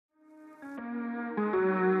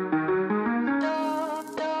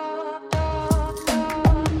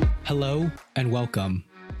and welcome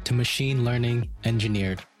to Machine Learning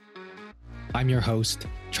Engineered. I'm your host,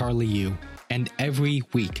 Charlie Yu, and every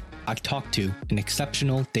week I talk to an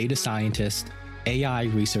exceptional data scientist, AI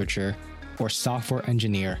researcher, or software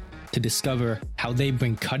engineer to discover how they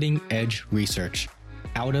bring cutting-edge research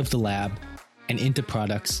out of the lab and into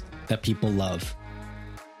products that people love.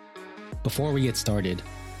 Before we get started,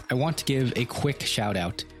 I want to give a quick shout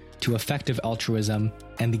out to Effective Altruism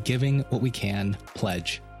and the Giving What We Can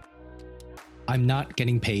pledge. I'm not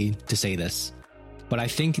getting paid to say this, but I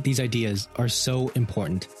think these ideas are so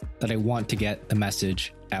important that I want to get the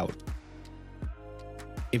message out.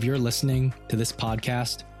 If you're listening to this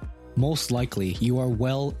podcast, most likely you are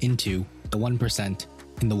well into the 1%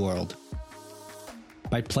 in the world.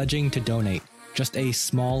 By pledging to donate just a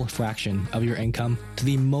small fraction of your income to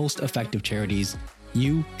the most effective charities,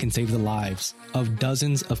 you can save the lives of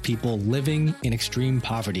dozens of people living in extreme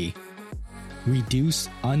poverty, reduce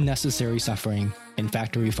unnecessary suffering in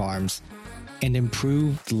factory farms, and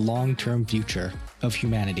improve the long-term future of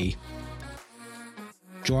humanity.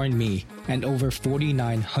 Join me and over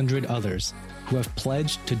 4,900 others who have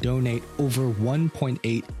pledged to donate over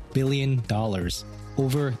 $1.8 billion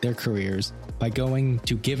over their careers by going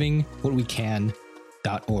to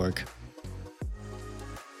givingwhatwecan.org.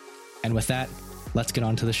 And with that, let's get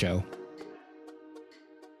on to the show.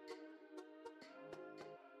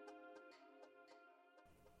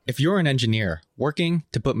 If you're an engineer working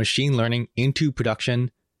to put machine learning into production,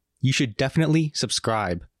 you should definitely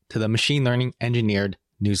subscribe to the Machine Learning Engineered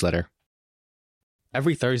newsletter.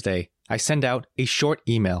 Every Thursday, I send out a short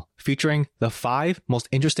email featuring the 5 most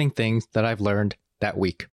interesting things that I've learned that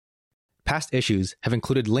week. Past issues have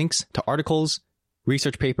included links to articles,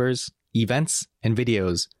 research papers, events, and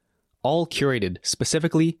videos, all curated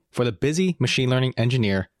specifically for the busy machine learning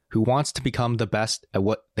engineer who wants to become the best at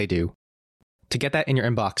what they do. To get that in your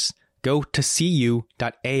inbox, go to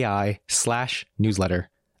cu.ai/newsletter.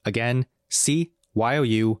 Again,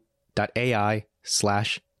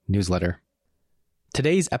 cyu.ai/newsletter.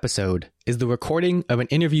 Today's episode is the recording of an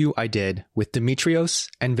interview I did with Dimitrios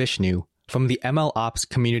and Vishnu from the MLOps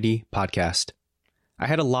Community podcast. I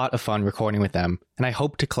had a lot of fun recording with them, and I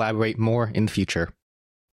hope to collaborate more in the future.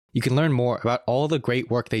 You can learn more about all the great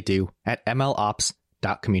work they do at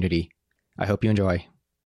mlops.community. I hope you enjoy.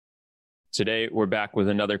 Today, we're back with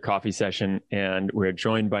another coffee session, and we're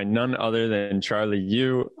joined by none other than Charlie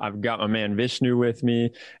Yu. I've got my man Vishnu with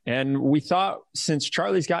me, and we thought since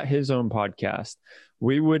Charlie's got his own podcast,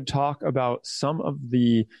 we would talk about some of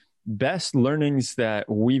the best learnings that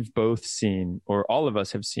we've both seen, or all of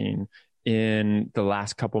us have seen, in the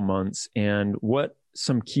last couple months, and what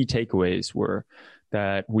some key takeaways were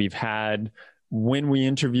that we've had when we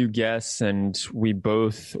interview guests, and we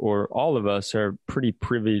both, or all of us, are pretty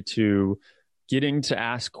privy to getting to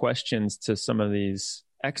ask questions to some of these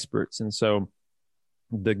experts. And so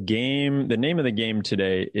the name of the game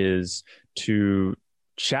today is to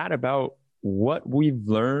chat about what we've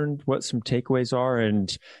learned, what some takeaways are,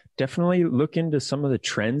 and definitely look into some of the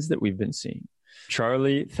trends that we've been seeing.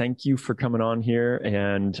 Charlie, thank you for coming on here.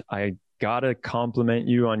 And I gotta compliment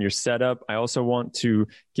you on your setup. I also want to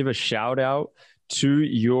give a shout out to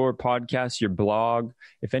your podcast, your blog.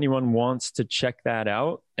 If anyone wants to check that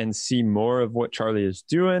out and see more of what Charlie is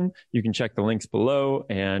doing, you can check the links below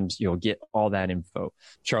and you'll get all that info.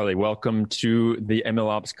 Charlie, welcome to the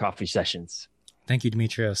MLOps Coffee Sessions. Thank you,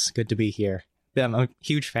 Dimitrios. Good to be here. I'm a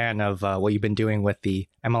huge fan of what you've been doing with the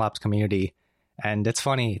MLOps community. And it's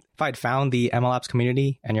funny, if I'd found the MLOps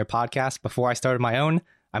community and your podcast before I started my own,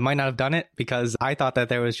 I might not have done it because I thought that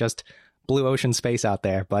there was just blue ocean space out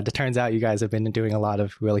there. But it turns out you guys have been doing a lot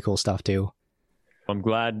of really cool stuff too. I'm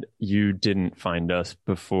glad you didn't find us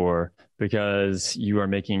before, because you are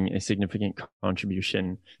making a significant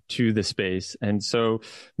contribution to the space. And so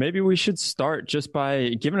maybe we should start just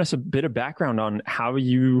by giving us a bit of background on how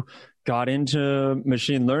you got into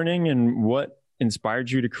machine learning and what inspired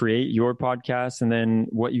you to create your podcast, and then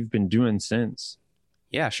what you've been doing since.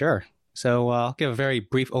 Yeah, sure. So I'll give a very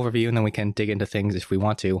brief overview and then we can dig into things if we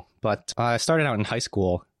want to. But I started out in high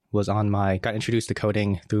school, got introduced to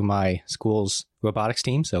coding through my school's robotics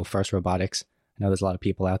team. So FIRST Robotics. I know there's a lot of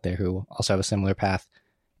people out there who also have a similar path.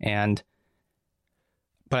 But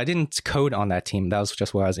I didn't code on that team. That was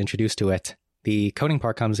just where I was introduced to it. The coding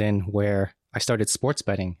part comes in where I started sports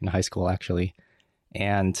betting in high school, actually.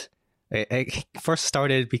 And it first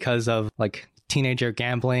started because of like teenager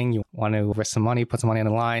gambling. You want to risk some money, put some money on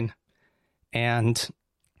the line. And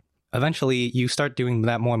eventually you start doing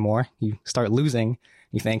that more and more. You start losing.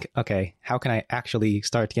 You think, okay, how can I actually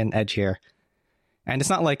start to get an edge here? And it's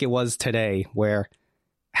not like it was today where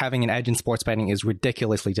having an edge in sports betting is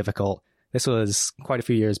ridiculously difficult. this was quite a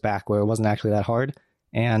few years back where it wasn't actually that hard.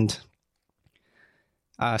 And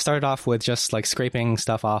I started off with just like scraping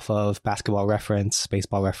stuff off of Basketball Reference,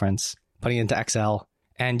 Baseball Reference, putting it into Excel.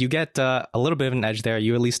 And you get a little bit of an edge there.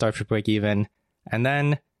 You at least start to break even. And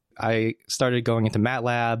then I started going into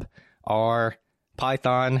MATLAB, R,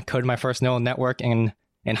 Python, coded my first neural network in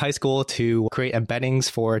high school to create embeddings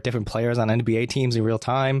for different players on NBA teams in real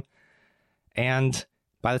time. And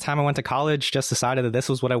by the time I went to college, just decided that this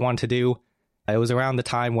was what I wanted to do. It was around the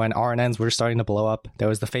time when RNNs were starting to blow up. There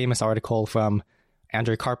was the famous article from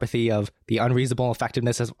Andrew Karpathy of the unreasonable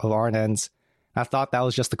effectiveness of RNNs. I thought that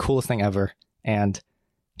was just the coolest thing ever, and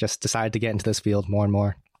just decided to get into this field more and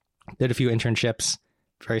more. Did a few internships,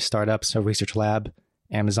 various startups, a research lab,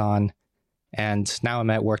 Amazon, and now I'm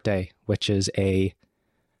at Workday, which is a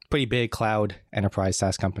pretty big cloud enterprise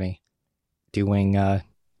SaaS company doing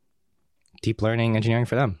deep learning engineering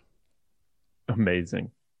for them.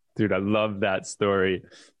 Amazing. Dude, I love that story.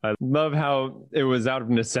 I love how it was out of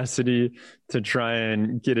necessity to try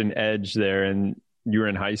and get an edge there, and you were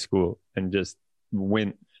in high school and just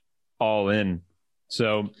went all in.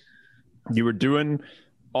 So you were doing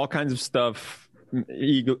all kinds of stuff,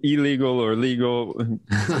 illegal or legal,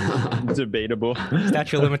 debatable.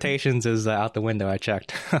 Statute of limitations is out the window, I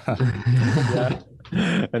checked. Yeah.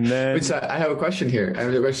 And then I have a question here. I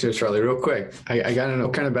have a question, Charlie, real quick. I gotta know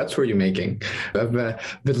what kind of bets were you making? I've been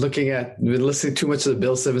listening too much to the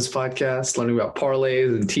Bill Simmons podcast, learning about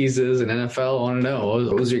parlays and teases and NFL. I want to know,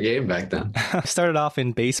 what was your game back then? I started off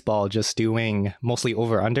in baseball just doing mostly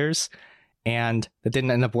over-unders, and it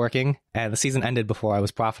didn't end up working. And the season ended before I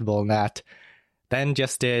was profitable in that. Then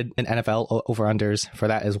just did an NFL over-unders for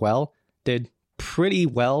that as well. Did pretty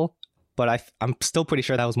well, but I'm still pretty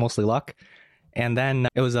sure that was mostly luck. And then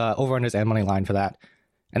it was over-unders and money line for that.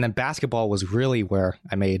 And then basketball was really where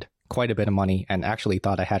I made quite a bit of money and actually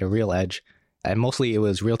thought I had a real edge. And mostly it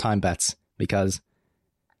was real-time bets because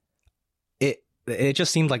it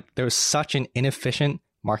just seemed like there was such an inefficient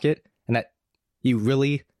market, and that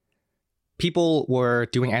people were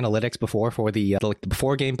doing analytics before for the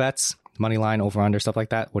before game bets, money line, over-under, stuff like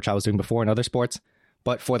that, which I was doing before in other sports.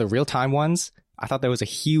 But for the real-time ones, I thought there was a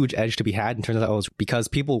huge edge to be had in terms of that was because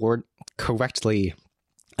people weren't correctly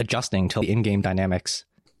adjusting to the in-game dynamics.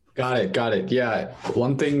 Got it. Yeah.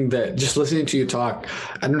 One thing that just listening to you talk,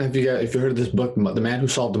 I don't know if you heard of this book, The Man Who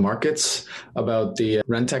Solved the Markets, about the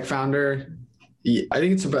Rentech founder. I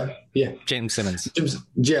think it's about, James Simmons.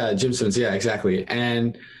 Jim Simmons. Yeah, exactly.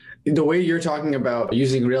 And the way you're talking about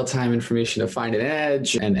using real-time information to find an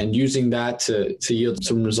edge and using that to yield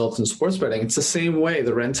some results in sports betting, it's the same way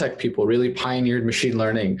the Rentech people really pioneered machine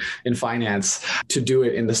learning in finance to do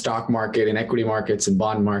it in the stock market, in equity markets, and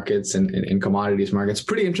bond markets, and in commodities markets.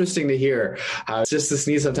 Pretty interesting to hear how it's just this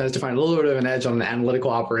need sometimes to find a little bit of an edge on an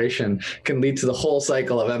analytical operation can lead to the whole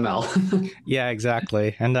cycle of ML. Yeah,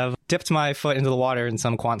 exactly. And I've dipped my foot into the water in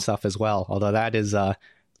some quant stuff as well, although that is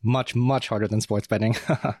much, much harder than sports betting.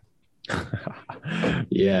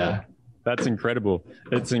 Yeah, that's incredible.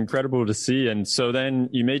 It's incredible to see. And so then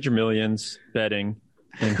you made your millions betting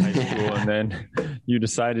in high school, and then you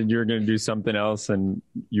decided you were going to do something else, and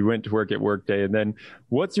you went to work at Workday. And then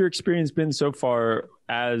what's your experience been so far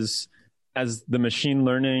as the machine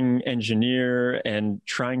learning engineer and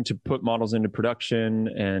trying to put models into production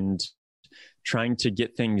and trying to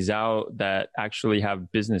get things out that actually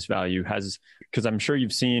have business value? Because I'm sure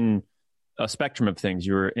you've seen a spectrum of things.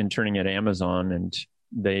 You were interning at Amazon and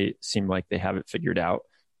they seem like they have it figured out.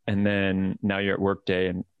 And then now you're at Workday,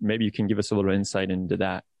 and maybe you can give us a little insight into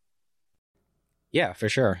that. Yeah, for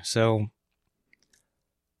sure. So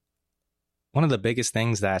one of the biggest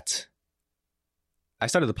things that I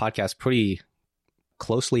started the podcast pretty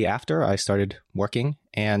closely after I started working.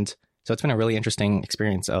 And so it's been a really interesting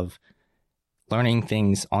experience of learning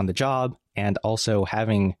things on the job and also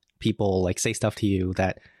having people like say stuff to you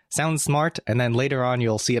that sounds smart, and then later on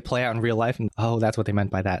you'll see it play out in real life, and oh, that's what they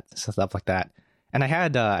meant by that, stuff like that. And I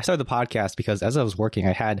started the podcast because as I was working,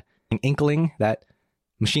 I had an inkling that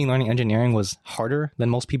machine learning engineering was harder than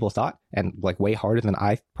most people thought, and like way harder than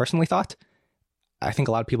I personally thought. I think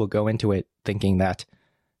a lot of people go into it thinking that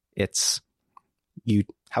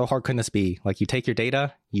how hard can this be? Like, you take your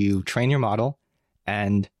data, you train your model,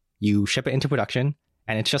 and you ship it into production,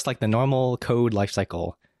 and it's just like the normal code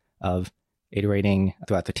lifecycle of iterating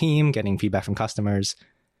throughout the team, getting feedback from customers.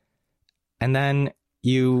 And then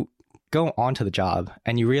you go on to the job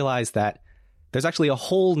and you realize that there's actually a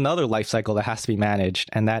whole nother life cycle that has to be managed.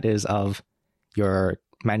 And that is of your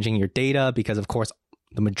managing your data, because of course,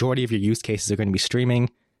 the majority of your use cases are going to be streaming.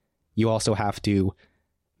 You also have to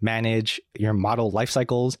manage your model life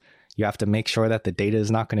cycles, You have to make sure that the data is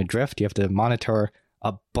not going to drift. You have to monitor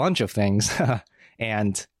a bunch of things.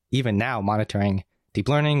 And even now, monitoring deep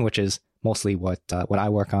learning, which is mostly what I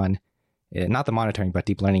work on, not the monitoring, but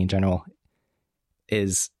deep learning in general,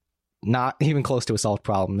 is not even close to a solved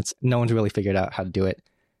problem. No one's really figured out how to do it.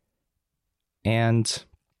 And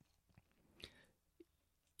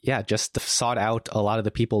yeah, just sought out a lot of the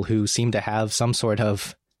people who seem to have some sort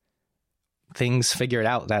of things figured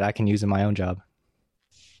out that I can use in my own job.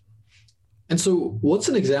 And so what's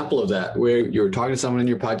an example of that where you were talking to someone in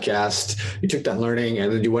your podcast, you took that learning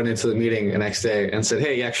and then you went into the meeting the next day and said,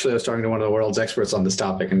 hey, actually, I was talking to one of the world's experts on this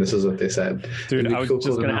topic and this is what they said. Dude, I was just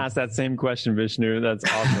going to ask that same question, Vishnu. That's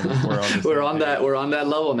awesome. We're on that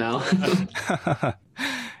level now.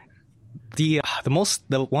 The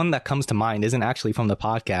one that comes to mind isn't actually from the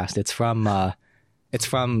podcast. It's from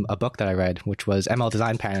a book that I read, which was ML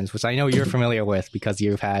Design Patterns, which I know you're familiar with because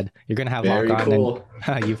you're going to have Locke on, cool.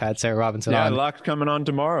 And you've had Sarah Robinson on. Yeah, Locke's coming on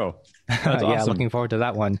tomorrow. That's yeah, awesome. Looking forward to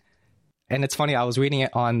that one. And it's funny, I was reading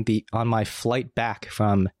it on my flight back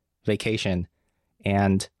from vacation,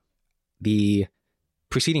 and the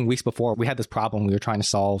preceding weeks before, we had this problem we were trying to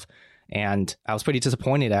solve, and I was pretty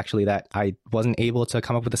disappointed actually that I wasn't able to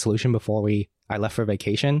come up with a solution before I left for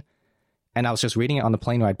vacation. And I was just reading it on the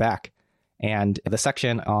plane ride back. And the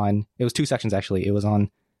section it was two sections actually. It was on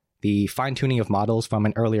the fine tuning of models from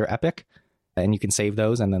an earlier epoch, and you can save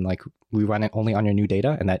those and then like rerun it only on your new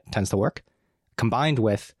data, and that tends to work, combined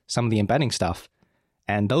with some of the embedding stuff.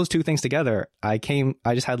 And those two things together, I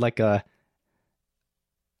just had like a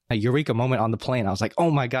eureka moment on the plane. I was like,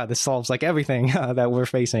 oh my God, this solves like everything that we're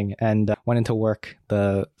facing, and went into work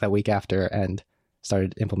that week after and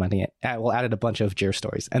started implementing it. Added a bunch of Jira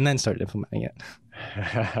stories and then started implementing it.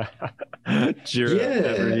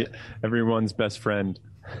 Jira, everyone's best friend.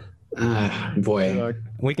 Boy.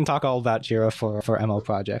 We can talk all about Jira for ML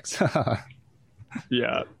projects.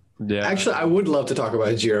 Yeah. Actually, I would love to talk about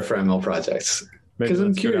Jira for ML projects. Because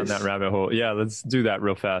I'm curious. Go down that rabbit hole. Yeah, let's do that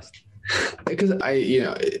real fast. Because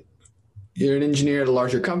you're an engineer at a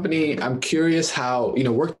larger company. I'm curious how,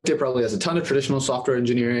 Workday probably has a ton of traditional software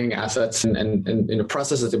engineering assets and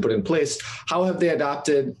processes they put in place. How have they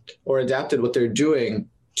adapted what they're doing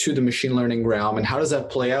to the machine learning realm? And how does that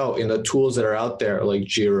play out in the tools that are out there like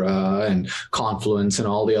Jira and Confluence and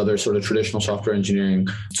all the other sort of traditional software engineering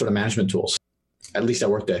sort of management tools, at least at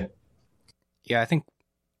Workday? Yeah, I think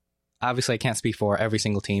obviously I can't speak for every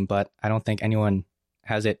single team, but I don't think anyone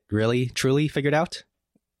has it really truly figured out,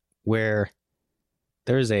 where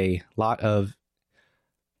there's a lot of,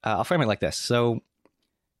 I'll frame it like this. So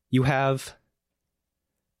you have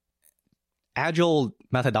agile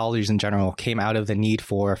methodologies in general came out of the need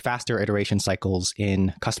for faster iteration cycles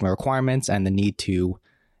in customer requirements and the need to,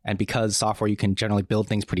 and because software, you can generally build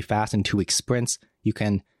things pretty fast in 2-week sprints. You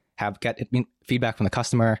can get feedback from the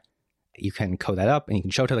customer. You can code that up and you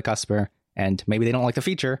can show it to the customer, and maybe they don't like the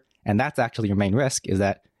feature. And that's actually your main risk, is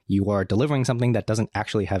that you are delivering something that doesn't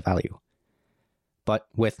actually have value. But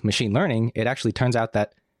with machine learning, it actually turns out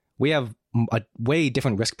that we have a way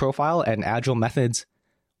different risk profile, and agile methods,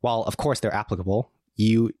 while of course they're applicable,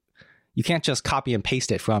 you can't just copy and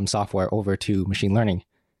paste it from software over to machine learning.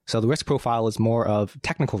 So the risk profile is more of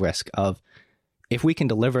technical risk of, if we can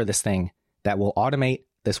deliver this thing that will automate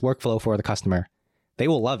this workflow for the customer, they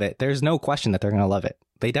will love it. There's no question that they're going to love it.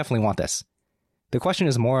 They definitely want this. The question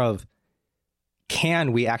is more of,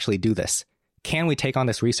 can we actually do this? Can we take on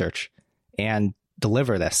this research and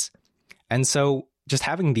deliver this? And so just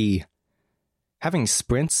having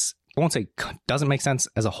sprints, I won't say doesn't make sense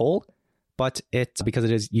as a whole, but it's because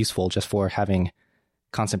it is useful just for having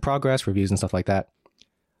constant progress, reviews and stuff like that.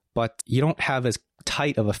 But you don't have as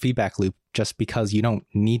tight of a feedback loop just because you don't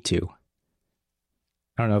need to.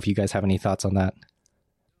 I don't know if you guys have any thoughts on that.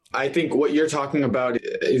 I think what you're talking about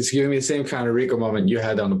is giving me the same kind of Rico moment you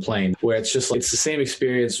had on the plane, where it's just like, it's the same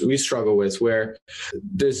experience we struggle with, where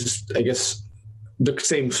there's just, I guess, the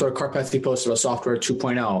same sort of Karpathy post about software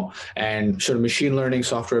 2.0 and sort of machine learning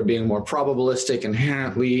software being more probabilistic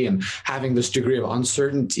inherently and having this degree of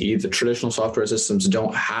uncertainty that traditional software systems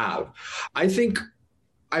don't have. I think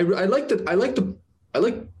I like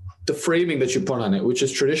the framing that you put on it, which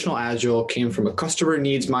is traditional agile came from a customer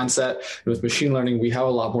needs mindset. And with machine learning, we have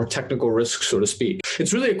a lot more technical risk, so to speak.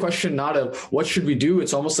 It's really a question not of what should we do?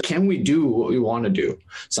 It's almost like, can we do what we want to do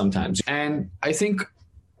sometimes? And I think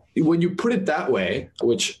when you put it that way,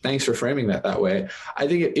 which thanks for framing that way, I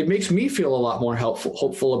think it makes me feel a lot more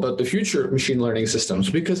hopeful about the future machine learning systems,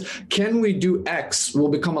 because can we do X will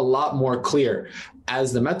become a lot more clear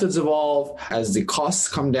as the methods evolve, as the costs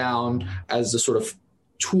come down, as the sort of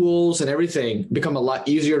tools and everything become a lot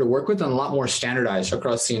easier to work with and a lot more standardized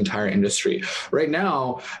across the entire industry. Right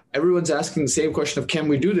now, everyone's asking the same question of, can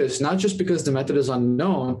we do this? Not just because the method is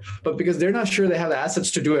unknown, but because they're not sure they have the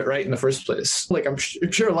assets to do it right in the first place. Like I'm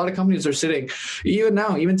sure a lot of companies are sitting, even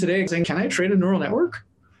now, even today, saying, can I train a neural network?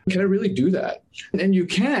 Can I really do that? And you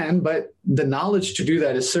can, but the knowledge to do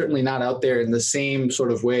that is certainly not out there in the same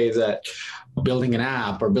sort of way that building an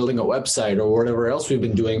app or building a website or whatever else we've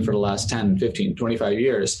been doing for the last 10, 15, 25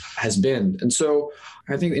 years has been. And so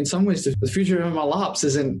I think in some ways, the future of MLOps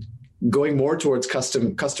isn't going more towards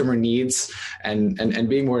customer needs and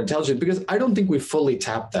being more intelligent, because I don't think we fully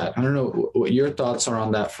tapped that. I don't know what your thoughts are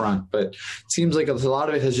on that front, but it seems like a lot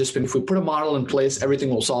of it has just been, if we put a model in place, everything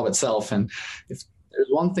will solve itself. And if there's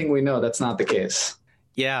one thing we know, that's not the case.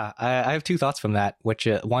 Yeah, I have two thoughts from that, which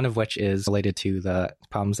one of which is related to the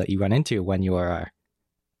problems that you run into when you are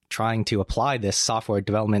trying to apply this software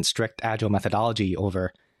development strict agile methodology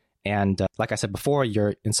over. And like I said before,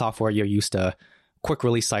 you're used to quick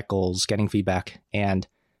release cycles, getting feedback, and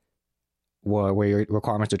where your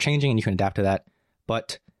requirements are changing and you can adapt to that.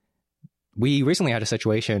 But we recently had a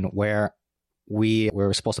situation where we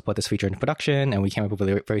were supposed to put this feature into production and we came up with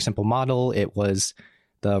a very simple model.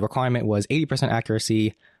 The requirement was 80%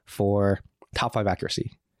 accuracy for top 5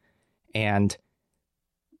 accuracy. And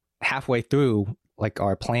halfway through like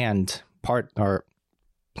our planned quarter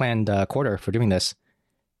for doing this,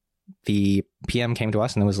 the PM came to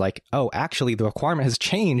us and it was like, oh, actually the requirement has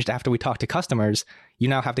changed after we talked to customers. You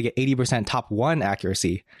now have to get 80% top 1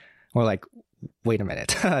 accuracy. We're like, wait a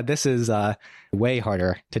minute, this is way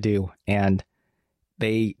harder to do. And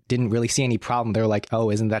they didn't really see any problem. They're like,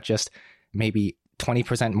 oh, isn't that just maybe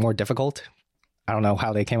 20% more difficult? I don't know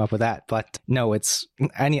how they came up with that, but no,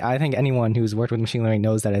 I think anyone who's worked with machine learning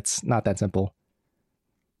knows that it's not that simple.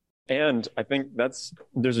 And I think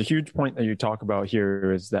there's a huge point that you talk about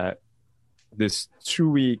here, is that this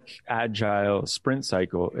 2-week agile sprint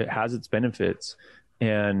cycle, it has its benefits.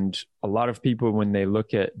 And a lot of people, when they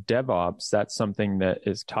look at DevOps, that's something that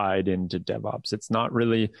is tied into DevOps. It's not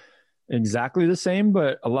really exactly the same,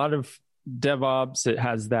 but a lot of DevOps, it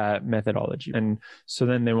has that methodology. And so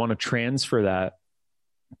then they want to transfer that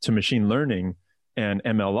to machine learning and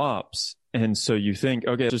MLOps. And so you think,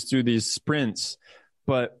 okay, just do these sprints.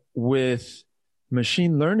 But with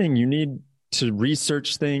machine learning, you need to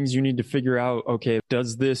research things. You need to figure out, okay,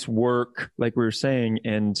 does this work? Like we were saying.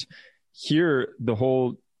 And here, the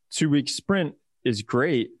whole 2-week sprint is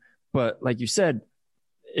great. But like you said,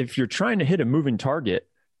 if you're trying to hit a moving target,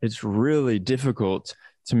 it's really difficult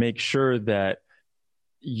to make sure that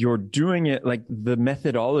you're doing it, like the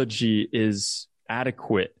methodology is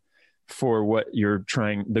adequate for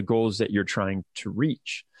the goals that you're trying to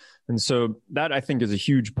reach. And so that, I think, is a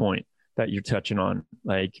huge point that you're touching on.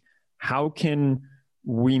 Like, how can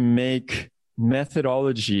we make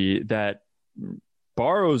methodology that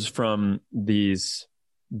borrows from these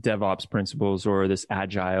DevOps principles or this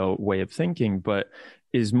agile way of thinking, but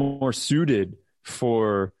is more suited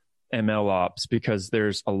for MLOps, because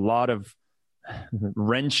there's a lot of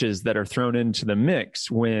wrenches that are thrown into the mix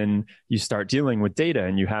when you start dealing with data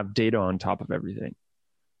and you have data on top of everything.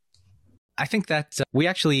 I think that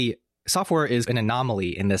software is an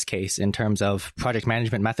anomaly in this case in terms of project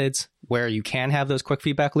management methods where you can have those quick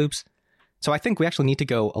feedback loops. So I think we actually need to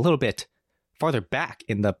go a little bit farther back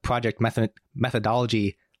in the project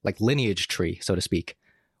methodology, like lineage tree, so to speak,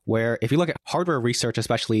 where if you look at hardware research,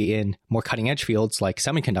 especially in more cutting edge fields like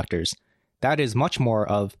semiconductors, that is much more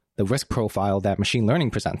of the risk profile that machine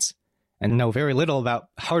learning presents, and know very little about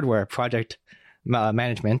hardware project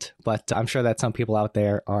management. But I'm sure that some people out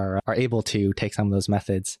there are able to take some of those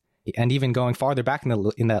methods. And even going farther back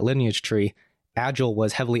in that lineage tree, Agile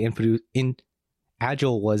was heavily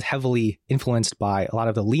influenced by a lot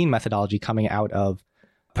of the lean methodology coming out of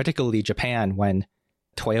particularly Japan, when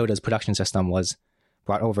Toyota's production system was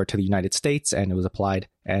brought over to the United States and it was applied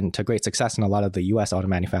and to great success in a lot of the US auto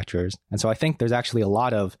manufacturers. And so I think there's actually a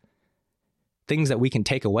lot of things that we can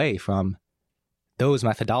take away from those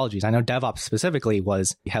methodologies. I know DevOps specifically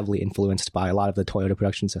was heavily influenced by a lot of the Toyota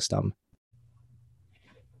production system.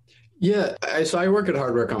 Yeah, so I work at a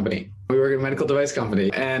hardware company. We work at a medical device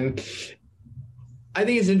company. And I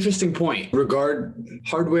think it's an interesting point. Regard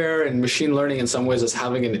hardware and machine learning in some ways as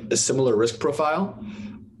having a similar risk profile.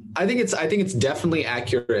 I think it's definitely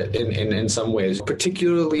accurate in some ways,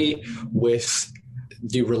 particularly with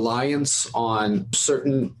the reliance on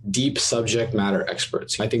certain deep subject matter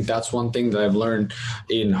experts. I think that's one thing that I've learned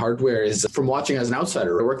in hardware is from watching as an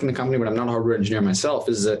outsider. I work in the company, but I'm not a hardware engineer myself,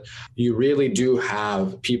 is that you really do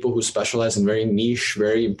have people who specialize in very niche,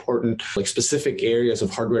 very important, like specific areas of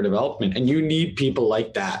hardware development. And you need people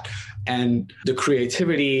like that and the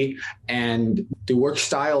creativity and the work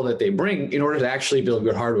style that they bring in order to actually build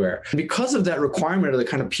good hardware. Because of that requirement of the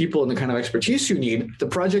kind of people and the kind of expertise you need, the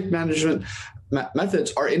project management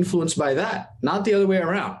methods are influenced by that, not the other way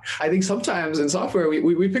around. I think sometimes in software,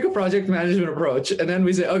 we pick a project management approach and then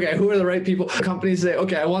we say, okay, who are the right people? Companies say,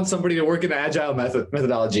 okay, I want somebody to work in an agile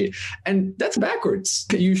methodology. And that's backwards.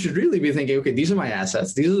 You should really be thinking, okay, these are my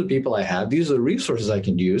assets. These are the people I have. These are the resources I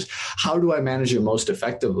can use. How do I manage it most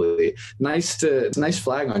effectively? Nice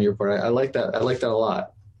flag on your part. I like that. I like that a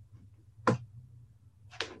lot.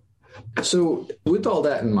 So with all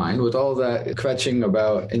that in mind, with all that kvetching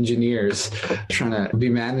about engineers trying to be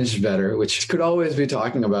managed better, which could always be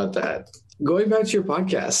talking about that, going back to your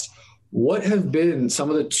podcast, what have been some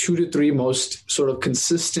of the 2 to 3 most sort of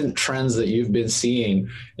consistent trends that you've been seeing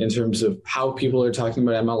in terms of how people are talking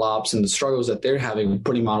about ML ops and the struggles that they're having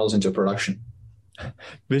putting models into production?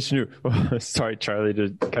 Vishnu, sorry, Charlie,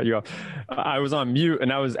 to cut you off. I was on mute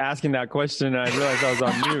and I was asking that question and I realized I was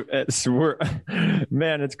on mute.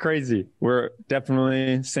 Man, it's crazy. We're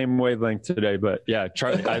definitely same wavelength today, but yeah,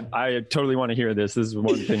 Charlie, I totally want to hear this. This is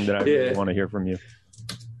one thing that I really want to hear from you.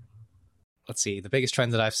 Let's see. The biggest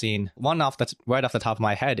trend that I've seen, right off the top of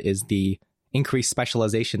my head, is the increased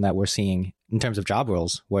specialization that we're seeing in terms of job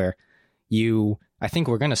roles, where I think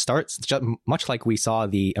we're going to start, much like we saw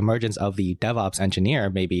the emergence of the DevOps engineer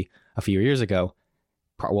maybe a few years ago,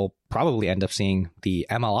 we'll probably end up seeing the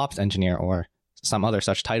ML ops engineer or some other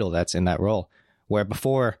such title that's in that role, where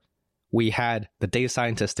before we had the data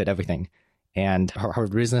scientist did everything. And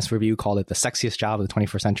Harvard Business Review called it the sexiest job of the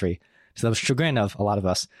 21st century. So that was chagrin of a lot of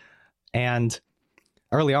us. And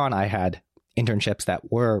early on, I had internships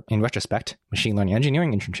that were, in retrospect, machine learning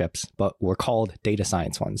engineering internships, but were called data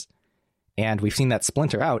science ones. And we've seen that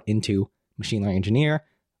splinter out into machine learning engineer,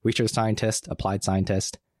 research scientist, applied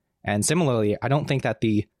scientist. And similarly, I don't think that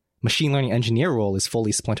the machine learning engineer role is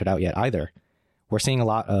fully splintered out yet either. We're seeing a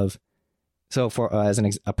lot of, so for as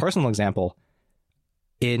a personal example,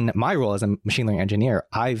 in my role as a machine learning engineer,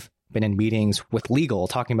 I've been in meetings with legal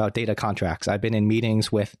talking about data contracts. I've been in meetings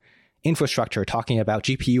with infrastructure talking about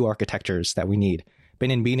GPU architectures that we need. Been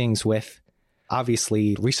in meetings with,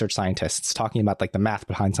 obviously, research scientists talking about like the math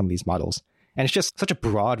behind some of these models. And it's just such a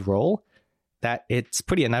broad role that it's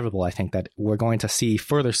pretty inevitable, I think, that we're going to see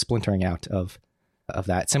further splintering out of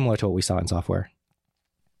that, similar to what we saw in software.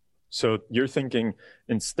 So you're thinking,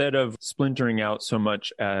 instead of splintering out so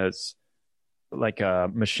much as like a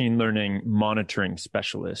machine learning monitoring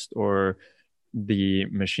specialist or the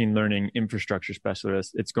machine learning infrastructure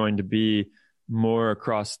specialist, it's going to be more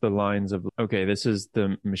across the lines of, okay, this is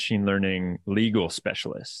the machine learning legal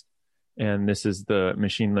specialist, and this is the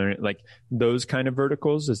machine learning, like those kind of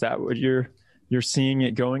verticals. Is that what you're seeing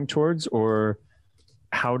it going towards, or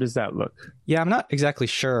how does that look? Yeah, I'm not exactly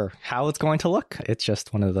sure how it's going to look. It's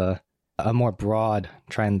just one of a more broad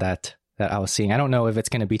trend that I was seeing. I don't know if it's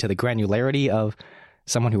going to be to the granularity of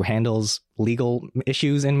someone who handles legal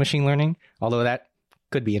issues in machine learning, although that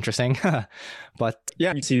could be interesting. But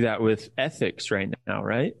yeah, you see that with ethics right now,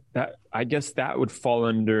 right? That, I guess that would fall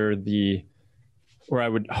under or I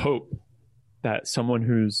would hope that someone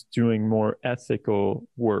who's doing more ethical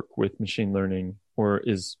work with machine learning or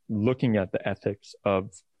is looking at the ethics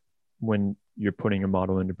of when you're putting a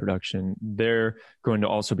model into production, they're going to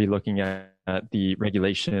also be looking at the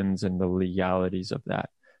regulations and the legalities of that.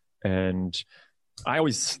 And I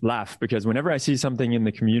always laugh because whenever I see something in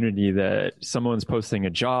the community that someone's posting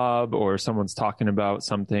a job or someone's talking about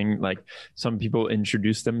something, like some people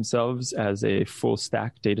introduce themselves as a full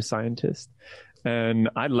stack data scientist. And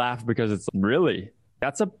I laugh because it's really,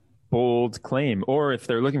 that's a bold claim. Or if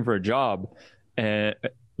they're looking for a job and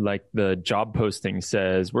like the job posting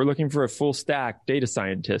says, we're looking for a full stack data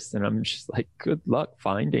scientist. And I'm just like, good luck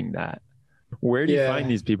finding that. Where do you find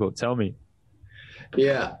these people? Tell me.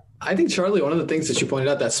 Yeah. I think, Charlie, one of the things that you pointed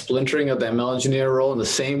out, that splintering of the ML engineer role in the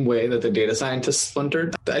same way that the data scientist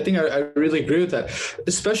splintered, I think I really agree with that,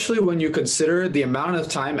 especially when you consider the amount of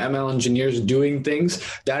time ML engineers doing things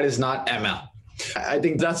that is not ML. I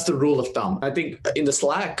think that's the rule of thumb. I think in the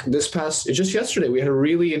Slack just yesterday, we had a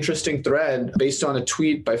really interesting thread based on a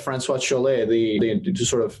tweet by Francois Chollet, the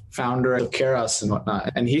sort of founder of Keras and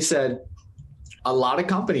whatnot. And he said, a lot of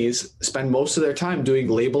companies spend most of their time doing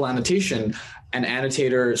label annotation and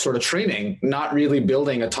annotator sort of training, not really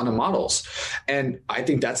building a ton of models. And I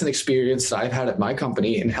think that's an experience that I've had at my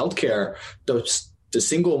company in healthcare. The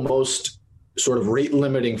single most sort of rate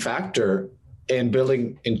limiting factor in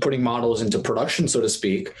putting models into production, so to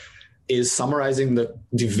speak, is summarizing the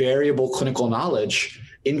variable clinical knowledge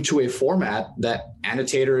into a format that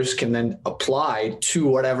annotators can then apply to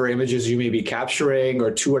whatever images you may be capturing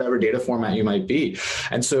or to whatever data format you might be.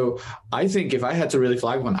 And so I think if I had to really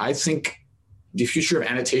flag one, I think the future of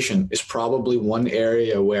annotation is probably one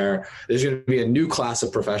area where there's going to be a new class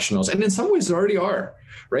of professionals. And in some ways there already are,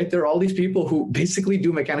 right? There are all these people who basically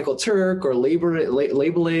do Mechanical Turk or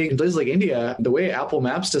labeling. In places like India, the way Apple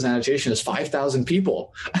Maps does annotation is 5,000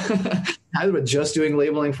 people just doing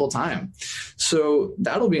labeling full time. So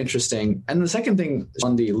that'll be interesting. And the second thing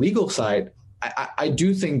on the legal side, I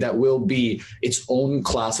do think that will be its own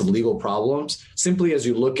class of legal problems, simply as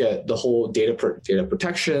you look at the whole data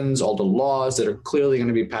protections, all the laws that are clearly going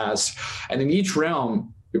to be passed. And in each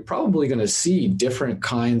realm, you're probably going to see different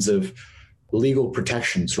kinds of legal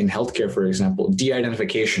protections. In healthcare, for example,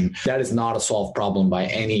 de-identification, that is not a solved problem by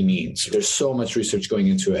any means. There's so much research going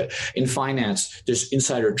into it. In finance, there's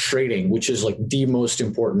insider trading, which is like the most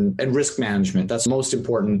important, and risk management, that's the most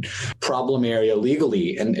important problem area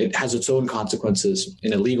legally, and it has its own consequences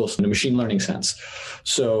in a machine learning sense.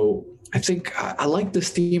 So I think I like this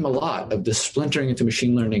theme a lot of the splintering into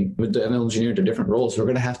machine learning with the ML engineer to different roles. We're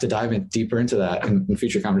going to have to dive deeper into that in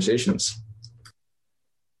future conversations.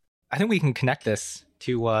 I think we can connect this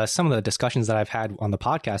to some of the discussions that I've had on the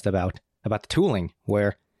podcast about the tooling,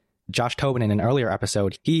 where Josh Tobin in an earlier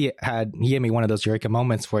episode, he gave me one of those eureka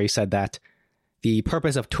moments where he said that the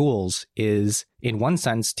purpose of tools is, in one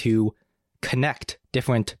sense, to connect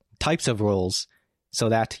different types of roles so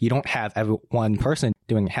that you don't have one person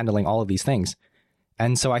handling all of these things.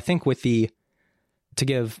 And so I think to make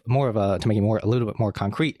it a little bit more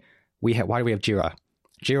concrete, why do we have Jira?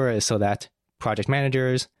 Jira is so that project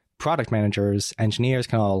managers, product managers, engineers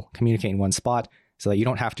can all communicate in one spot so that you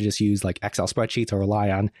don't have to just use like Excel spreadsheets or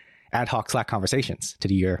rely on ad hoc Slack conversations to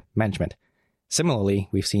do your management. Similarly,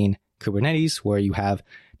 we've seen Kubernetes, where you have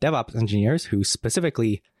DevOps engineers who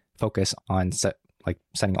specifically focus on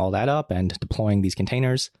setting all that up and deploying these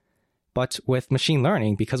containers. But with machine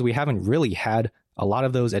learning, because we haven't really had a lot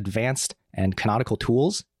of those advanced and canonical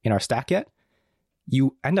tools in our stack yet,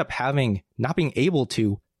 you end up not being able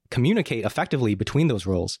to communicate effectively between those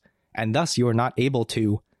roles. And thus you have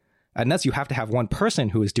to have one person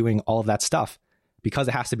who is doing all of that stuff, because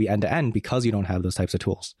it has to be end to end, because you don't have those types of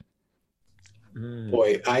tools.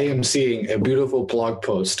 Boy, I am seeing a beautiful blog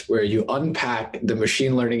post where you unpack the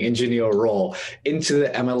machine learning engineer role into the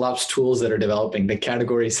MLOps tools that are developing the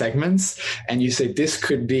category segments. And you say this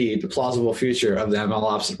could be the plausible future of the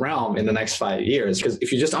MLOps realm in the next 5 years. Because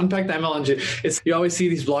if you just unpack the ML engine, you always see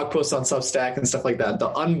these blog posts on Substack and stuff like that, the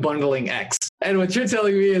unbundling X. And what you're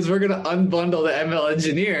telling me is we're going to unbundle the ML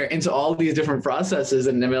engineer into all these different processes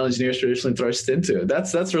that an ML engineer is traditionally thrust into.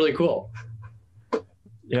 That's really cool.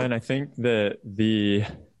 Yeah, and I think that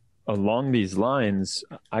along these lines,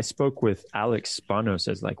 I spoke with Alex Spanos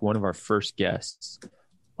as like one of our first guests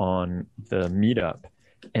on the meetup,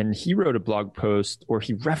 and he wrote a blog post, or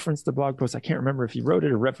he referenced the blog post. I can't remember if he wrote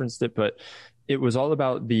it or referenced it, but it was all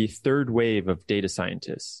about the third wave of data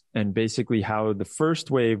scientists, and basically how the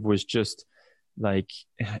first wave was just like,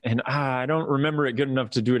 and I don't remember it good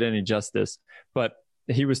enough to do it any justice, but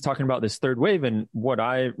he was talking about this third wave, and what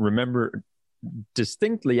I remember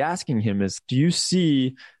distinctly asking him is, do you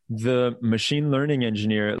see the machine learning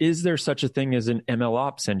engineer? Is there such a thing as an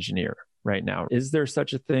MLOps engineer right now? Is there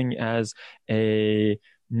such a thing as a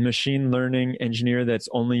machine learning engineer that's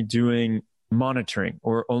only doing monitoring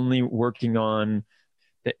or only working on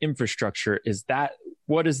the infrastructure?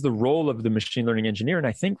 What is the role of the machine learning engineer? And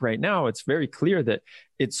I think right now it's very clear that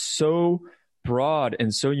it's so broad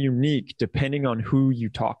and so unique depending on who you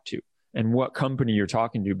talk to and what company you're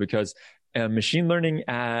talking to, because a machine learning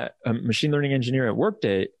engineer at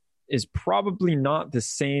Workday is probably not the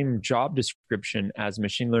same job description as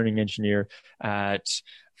machine learning engineer at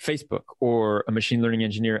Facebook or a machine learning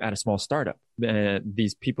engineer at a small startup.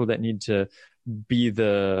 These people that need to be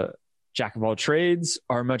the jack of all trades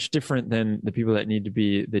are much different than the people that need to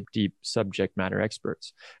be the deep subject matter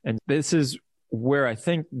experts. And this is where I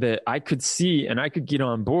think that I could see, and I could get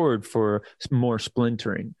on board for more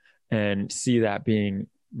splintering and see that being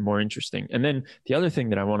more interesting. And then the other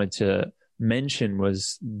thing that I wanted to mention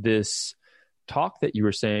was this talk that you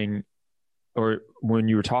were saying, or when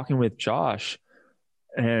you were talking with Josh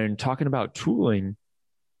and talking about tooling,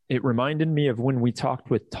 it reminded me of when we talked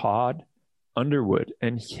with Todd Underwood,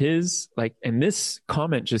 and his and this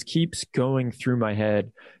comment just keeps going through my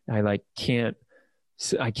head. I can't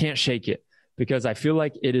shake it, because I feel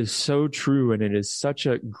like it is so true, and it is such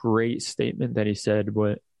a great statement that he said.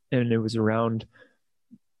 And it was around,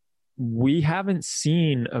 we haven't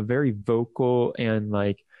seen a very vocal and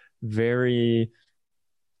very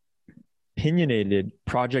opinionated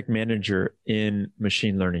project manager in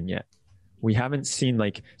machine learning yet. We haven't seen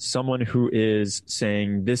someone who is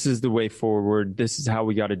saying, this is the way forward, this is how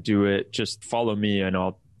we got to do it, just follow me and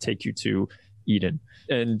I'll take you to Eden.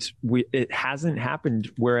 And it hasn't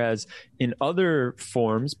happened. Whereas in other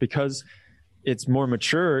forms, because it's more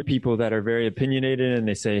mature people that are very opinionated and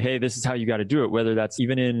they say, hey, this is how you got to do it, whether that's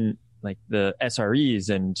even in the SREs.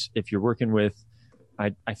 And if you're working with,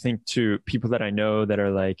 I think to people that I know that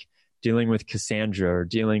are dealing with Cassandra or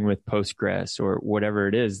dealing with Postgres or whatever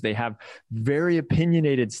it is, they have very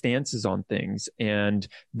opinionated stances on things. And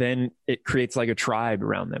then it creates a tribe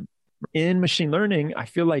around them. In machine learning, I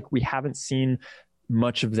feel like we haven't seen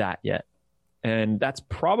much of that yet. And that's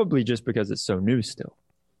probably just because it's so new still.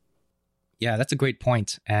 Yeah, that's a great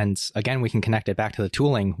point. And again, we can connect it back to the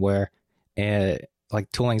tooling where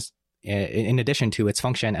tooling's, in addition to its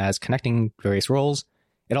function as connecting various roles,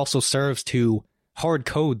 it also serves to hard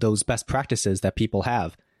code those best practices that people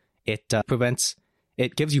have. It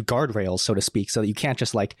gives you guardrails, so to speak, so that you can't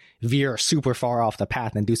just veer super far off the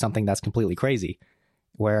path and do something that's completely crazy.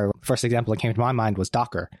 Where first example that came to my mind was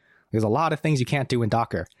Docker. There's a lot of things you can't do in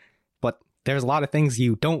Docker, but there's a lot of things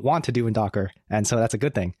you don't want to do in Docker. And so that's a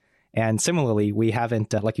good thing. And similarly, we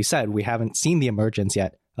haven't, like you said, we haven't seen the emergence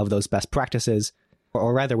yet of those best practices,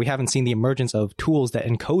 or rather we haven't seen the emergence of tools that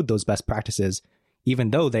encode those best practices,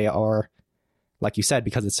 even though they are, like you said,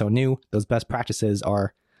 because it's so new, those best practices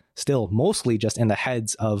are still mostly just in the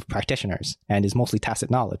heads of practitioners and is mostly tacit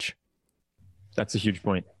knowledge. That's a huge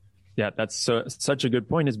point. Yeah, that's such a good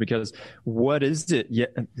point, is because what is it? Yeah,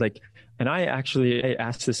 and I asked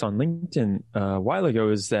this on LinkedIn a while ago,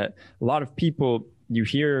 is that a lot of people, you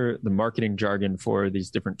hear the marketing jargon for these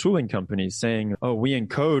different tooling companies saying, oh, we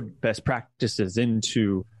encode best practices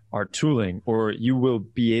into our tooling, or you will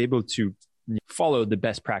be able to follow the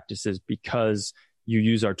best practices because you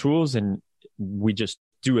use our tools and we just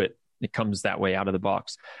do it. It comes that way out of the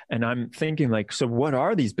box. And I'm thinking so what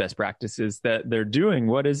are these best practices that they're doing?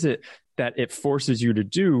 What is it that it forces you to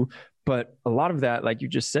do? But a lot of that, like you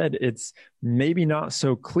just said, it's maybe not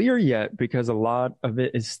so clear yet because a lot of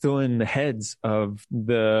it is still in the heads of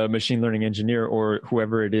the machine learning engineer or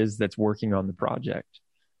whoever it is that's working on the project.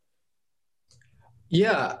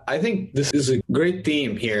 Yeah, I think this is a great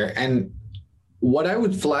theme here. And what I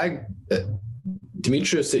would flag,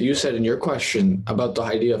 Demetrius, that you said in your question about the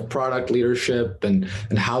idea of product leadership and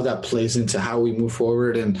how that plays into how we move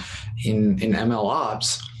forward in ML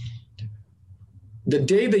ops. The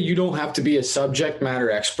day that you don't have to be a subject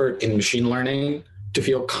matter expert in machine learning to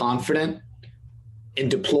feel confident in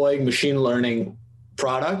deploying machine learning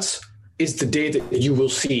products is the day that you will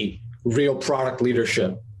see real product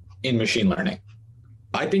leadership in machine learning.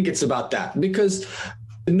 I think it's about that, because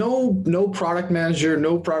no product manager,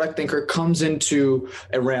 no product thinker comes into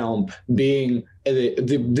a realm being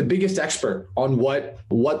the biggest expert on what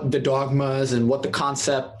the dogmas and what the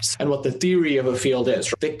concepts and what the theory of a field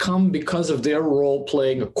is. They come because of their role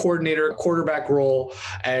playing a coordinator, quarterback role,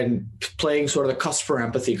 and playing sort of the customer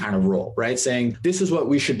empathy kind of role, right? Saying, this is what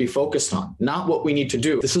we should be focused on, not what we need to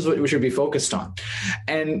do. This is what we should be focused on.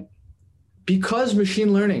 And because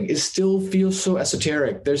machine learning still feels so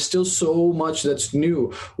esoteric, there's still so much that's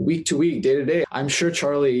new week to week, day to day. I'm sure,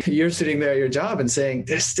 Charlie, you're sitting there at your job and saying,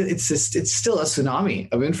 it's still a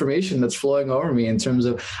tsunami of information that's flowing over me in terms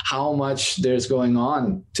of how much there's going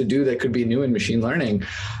on to do that could be new in machine learning.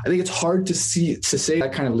 I think it's hard to say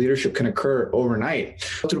that kind of leadership can occur overnight.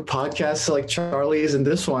 Through podcasts like Charlie's and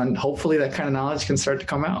this one, hopefully that kind of knowledge can start to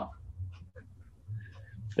come out.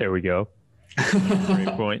 There we go. Great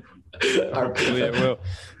point. Hopefully it will.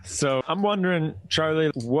 So I'm wondering, Charlie,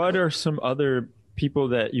 what are some other people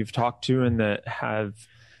that you've talked to and that have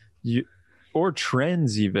you, or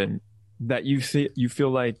trends even, that you feel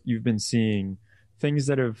like you've been seeing, things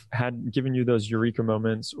that have given you those eureka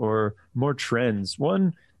moments, or more trends?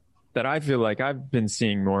 One that I feel like I've been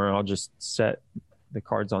seeing more, I'll just set the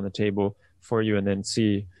cards on the table for you and then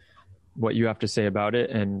see what you have to say about it,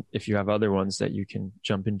 and if you have other ones that you can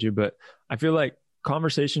jump into. But I feel like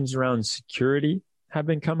conversations around security have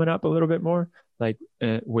been coming up a little bit more,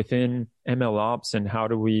 within ML ops, and how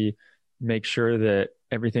do we make sure that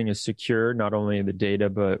everything is secure, not only the data,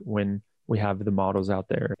 but when we have the models out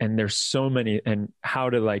there. And there's so many, and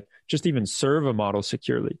how to just even serve a model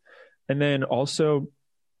securely. And then also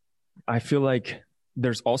I feel like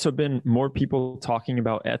there's also been more people talking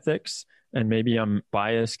about ethics, and maybe I'm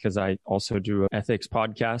biased because I also do an ethics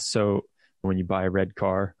podcast. So when you buy a red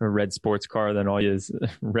car, a red sports car, then all you is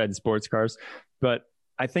red sports cars. But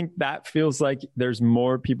I think that feels like there's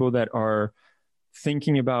more people that are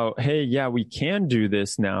thinking about, hey, yeah, we can do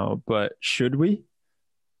this now, but should we?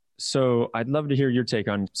 So I'd love to hear your take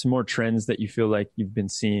on some more trends that you feel like you've been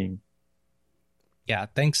seeing. Yeah,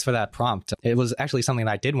 thanks for that prompt. It was actually something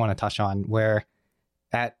that I did want to touch on, where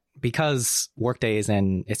because Workday is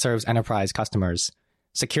it serves enterprise customers,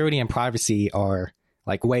 security and privacy are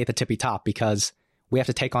like way at the tippy top, because we have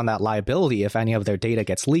to take on that liability if any of their data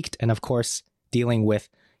gets leaked. And of course, dealing with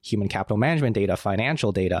human capital management data,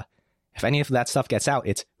 financial data, if any of that stuff gets out,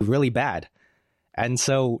 it's really bad. And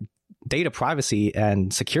so data privacy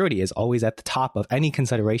and security is always at the top of any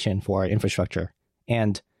consideration for our infrastructure.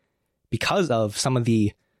 And because of some of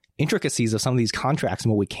the intricacies of some of these contracts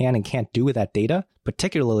and what we can and can't do with that data,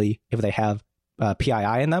 particularly if they have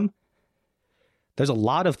PII in them, there's a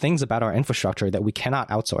lot of things about our infrastructure that we cannot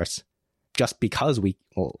outsource just because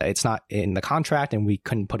it's not in the contract, and we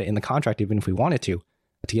couldn't put it in the contract even if we wanted to.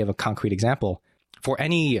 To give a concrete example, for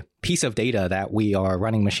any piece of data that we are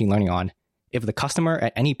running machine learning on, if the customer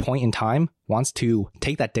at any point in time wants to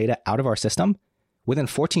take that data out of our system, within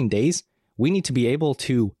 14 days, we need to be able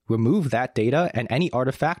to remove that data and any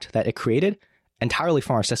artifact that it created entirely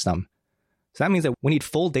from our system. So that means that we need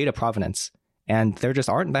full data provenance, and there just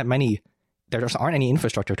aren't any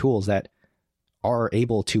infrastructure tools that are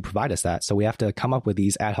able to provide us that. So we have to come up with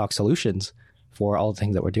these ad hoc solutions for all the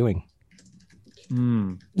things that we're doing.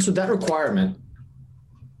 So that requirement,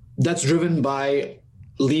 that's driven by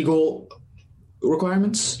legal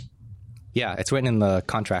requirements? Yeah, it's written in the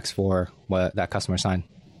contracts for what that customer signed.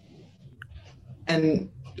 And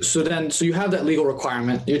so you have that legal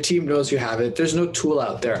requirement. Your team knows you have it. There's no tool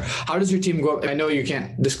out there. How does your team go? I know you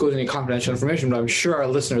can't disclose any confidential information, but I'm sure our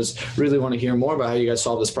listeners really want to hear more about how you guys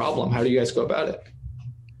solve this problem. How do you guys go about it?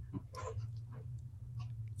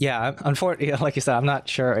 Yeah, unfortunately, like you said, I'm not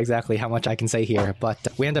sure exactly how much I can say here, but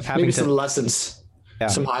we end up having some lessons,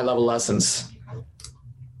 some high-level lessons.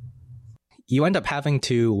 You end up having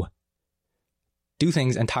to do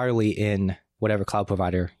things entirely in whatever cloud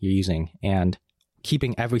provider you're using, and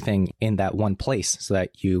keeping everything in that one place so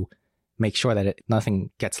that you make sure that nothing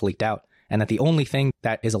gets leaked out, and that the only thing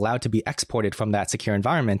that is allowed to be exported from that secure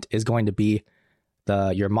environment is going to be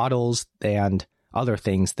your models and other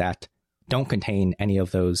things that don't contain any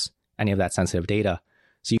of that sensitive data.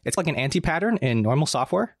 So it's like an anti-pattern in normal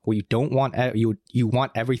software, where you don't want you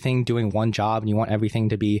want everything doing one job, and you want everything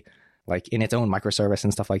to be like in its own microservice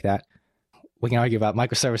and stuff like that. We can argue about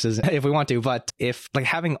microservices if we want to, but if like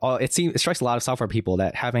having it strikes a lot of software people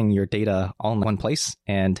that having your data all in one place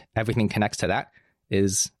and everything connects to that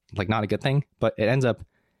is like not a good thing. But it ends up,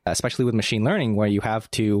 especially with machine learning, where you have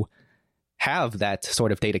to have that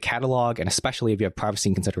sort of data catalog, and especially if you have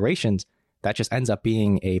privacy considerations, that just ends up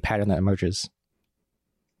being a pattern that emerges.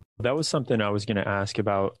 That was something I was going to ask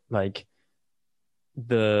about. Like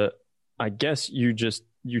I guess you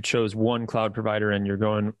chose one cloud provider and you're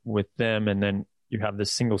going with them, and then you have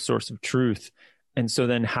this single source of truth. And so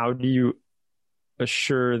then how do you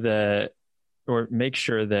assure that, or make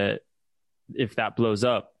sure that if that blows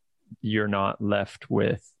up, you're not left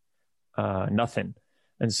with nothing?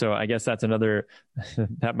 And so I guess that's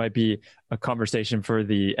that might be a conversation for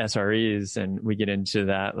the SREs, and we get into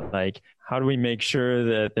that. Like, how do we make sure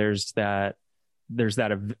that there's that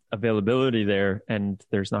availability there and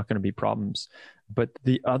there's not going to be problems? But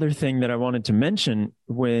the other thing that I wanted to mention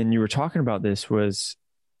when you were talking about this was,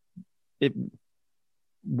 it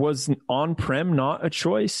was on-prem not a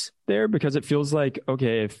choice there? Because it feels like,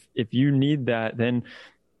 okay, if you need that, then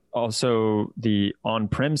also the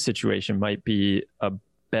on-prem situation might be a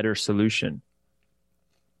better solution.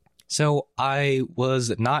 So I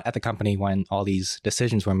was not at the company when all these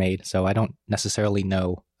decisions were made, so I don't necessarily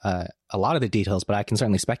know a lot of the details, but I can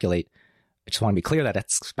certainly speculate. I just want to be clear that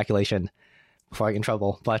it's speculation before I get in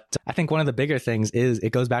trouble. But I think one of the bigger things is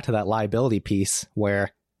it goes back to that liability piece,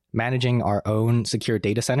 where managing our own secure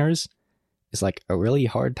data centers is like a really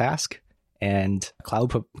hard task. And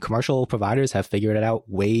commercial providers have figured it out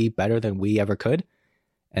way better than we ever could.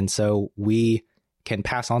 And so we can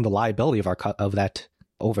pass on the liability of that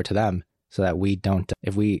over to them, so that we don't,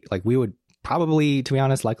 we would probably, to be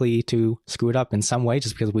honest, likely to screw it up in some way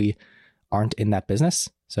just because we aren't in that business.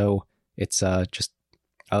 So it's just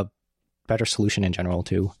a better solution in general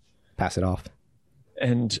to pass it off.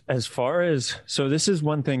 And as far as, so this is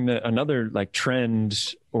one thing that another like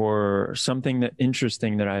trend or something that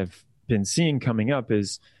interesting that I've been seeing coming up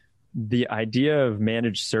is the idea of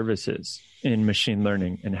managed services in machine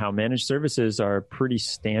learning and how managed services are pretty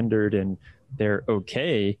standard and they're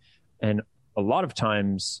okay. And a lot of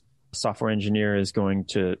times a software engineer is going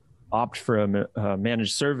to opt for a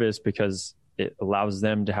managed service because it allows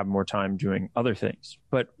them to have more time doing other things.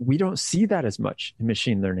 But we don't see that as much in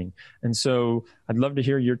machine learning. And so I'd love to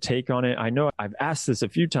hear your take on it. I know I've asked this a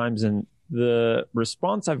few times, and the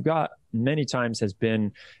response I've got many times has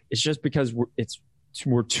been, it's just because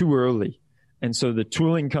we're too early. And so the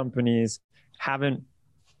tooling companies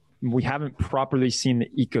we haven't properly seen the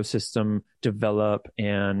ecosystem develop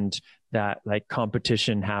and that like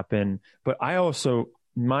competition happen. But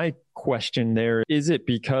my question there, is it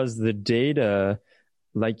because the data,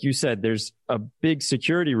 like you said, there's a big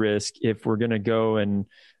security risk if we're going to go and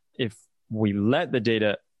if we let the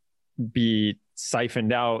data be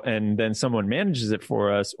siphoned out and then someone manages it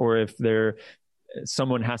for us, or if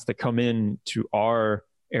someone has to come in to our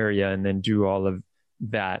area and then do all of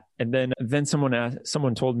that. And then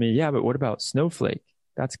someone told me, yeah, but what about Snowflake?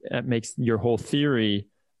 That makes your whole theory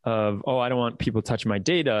of, I don't want people touching my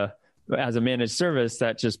data as a managed service,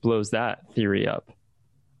 that just blows that theory up.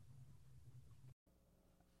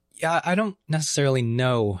 Yeah, I don't necessarily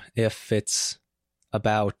know if it's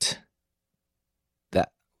about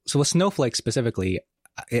that. So with Snowflake specifically,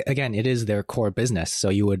 again, it is their core business. So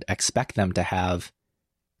you would expect them to have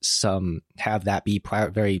that be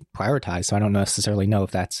very prioritized. So I don't necessarily know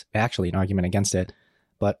if that's actually an argument against it.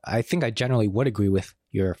 But I think I generally would agree with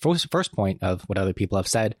your first point of what other people have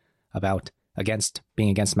said about being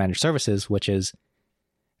against managed services, which is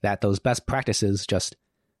that those best practices just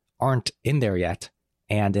aren't in there yet.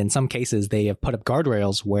 And in some cases, they have put up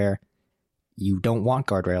guardrails where you don't want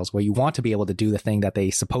guardrails, where you want to be able to do the thing that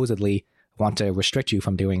they supposedly want to restrict you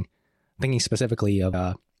from doing. Thinking specifically of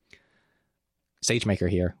SageMaker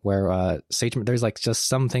here, where there's like just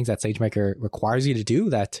some things that SageMaker requires you to do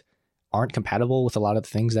that aren't compatible with a lot of the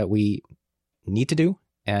things that we need to do.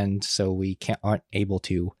 And so we aren't able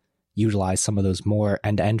to utilize some of those more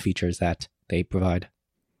end-to-end features that they provide.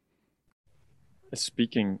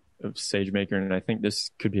 Speaking of SageMaker, and I think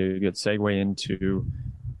this could be a good segue into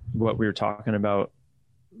what we were talking about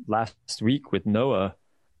last week with Noah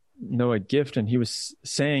Gift, and he was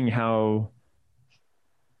saying how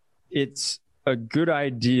it's a good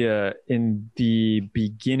idea in the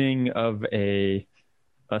beginning of a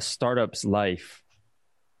startup's life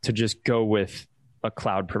to just go with a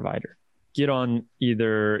cloud provider. Get on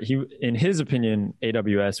in his opinion,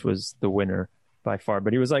 AWS was the winner by far,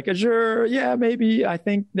 but he was like, Azure, yeah, maybe, I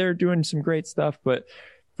think they're doing some great stuff. But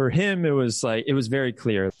for him, it was very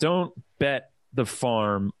clear. Don't bet the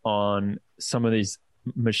farm on some of these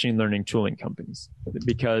machine learning tooling companies,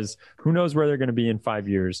 because who knows where they're going to be in 5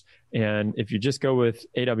 years. And if you just go with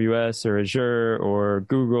AWS or Azure or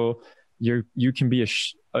Google, you can be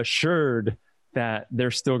assured that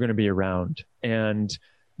they're still going to be around, and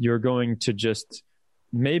you're going to just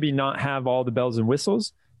maybe not have all the bells and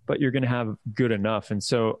whistles, but you're going to have good enough. And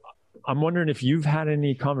so I'm wondering if you've had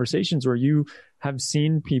any conversations where you have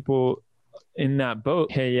seen people in that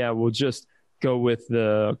boat. Hey, yeah, we'll just go with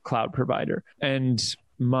the cloud provider. And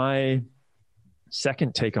my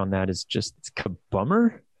second take on that is just, it's a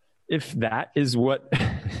bummer if that is what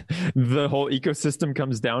the whole ecosystem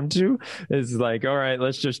comes down to, is like, all right,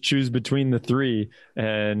 let's just choose between the three.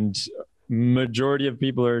 And majority of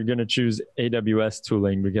people are going to choose AWS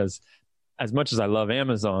tooling because as much as I love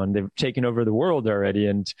Amazon, they've taken over the world already.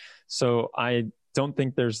 And so I don't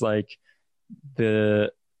think there's like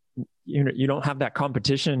you don't have that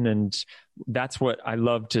competition. And that's what I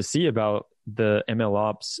love to see about the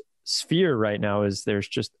MLOps sphere right now, is there's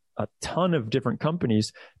just a ton of different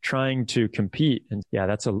companies trying to compete. And yeah,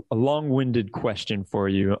 that's a long-winded question for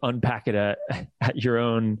you. Unpack it at your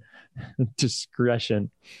own discretion.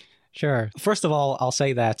 Sure. First of all, I'll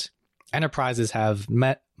say that enterprises have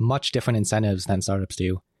met much different incentives than startups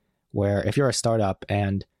do, where if you're a startup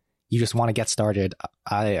and you just want to get started,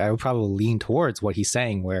 I would probably lean towards what he's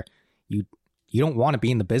saying, where you don't want to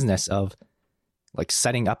be in the business of like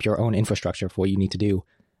setting up your own infrastructure for what you need to do.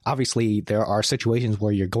 Obviously, there are situations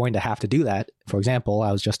where you're going to have to do that. For example,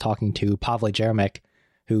 I was just talking to Pavle Jeremic,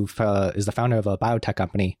 who is the founder of a biotech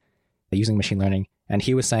company using machine learning, and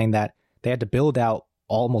he was saying that they had to build out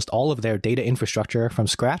almost all of their data infrastructure from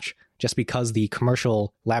scratch just because the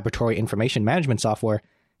commercial laboratory information management software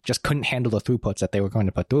just couldn't handle the throughputs that they were going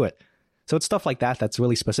to put through it. So it's stuff like that that's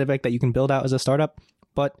really specific that you can build out as a startup.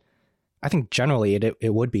 But I think generally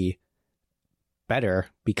it would be better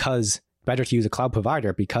to use a cloud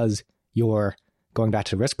provider, because you're going back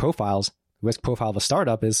to risk profiles. The risk profile of a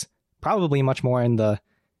startup is probably much more in the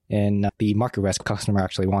in the market risk customer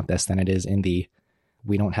actually want this than it is in the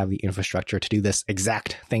we don't have the infrastructure to do this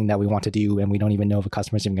exact thing that we want to do, and we don't even know if a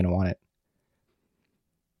customer's even going to want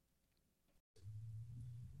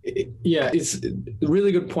it. Yeah, it's a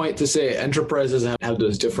really good point to say enterprises have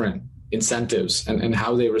those different incentives and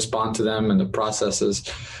how they respond to them and the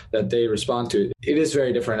processes that they respond to. It is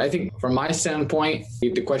very different. I think from my standpoint,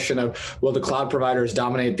 the question of will the cloud providers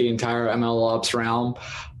dominate the entire MLOps realm?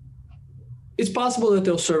 It's possible that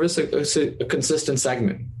they'll service a consistent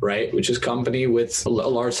segment, right? Which is company with a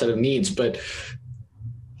large set of needs. But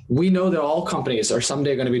we know that all companies are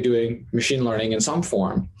someday going to be doing machine learning in some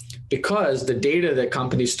form, because the data that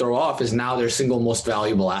companies throw off is now their single most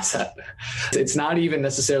valuable asset. It's not even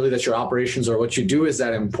necessarily that your operations or what you do is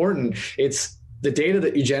that important. It's the data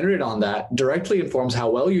that you generate on that directly informs how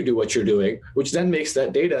well you do what you're doing, which then makes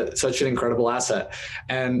that data such an incredible asset.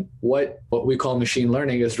 And what we call machine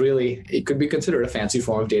learning is really, it could be considered a fancy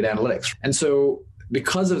form of data analytics. And so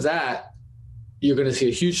because of that, you're going to see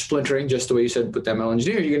a huge splintering, just the way you said with ML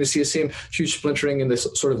engineering. You're going to see the same huge splintering in this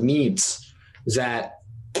sort of needs that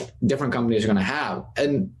different companies are going to have.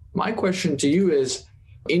 And my question to you is,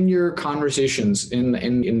 in your conversations in the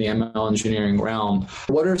ML engineering realm,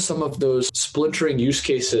 what are some of those splintering use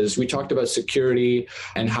cases? We talked about security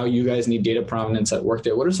and how you guys need data provenance at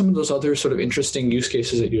Workday. What are some of those other sort of interesting use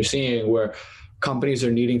cases that you're seeing where companies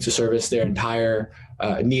are needing to service their entire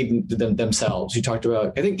need themselves? You talked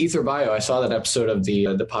about, I think, EtherBio. I saw that episode of the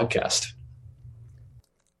podcast.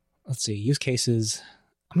 Let's see, use cases.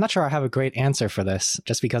 I'm not sure I have a great answer for this,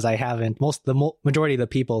 just because I haven't. The majority of the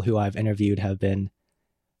people who I've interviewed have been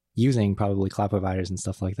using probably cloud providers and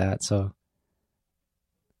stuff like that. So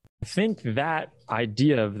I think that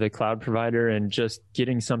idea of the cloud provider and just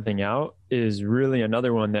getting something out is really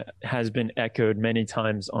another one that has been echoed many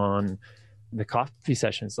times on the coffee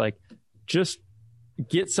sessions. Like, just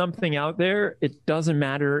get something out there. It doesn't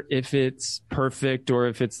matter if it's perfect or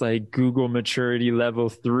if it's like Google maturity level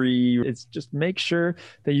 3. It's just make sure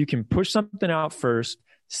that you can push something out first,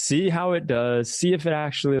 see how it does, see if it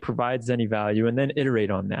actually provides any value, and then iterate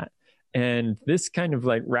on that. And this kind of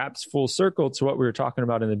like wraps full circle to what we were talking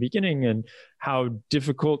about in the beginning and how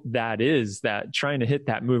difficult that is, that trying to hit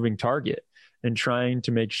that moving target and trying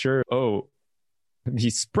to make sure,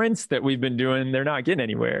 these sprints that we've been doing, they're not getting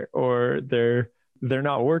anywhere, or they're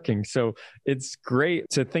not working. So it's great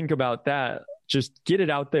to think about that. Just get it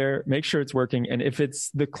out there, make sure it's working. And if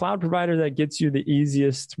it's the cloud provider that gets you the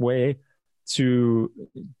easiest way to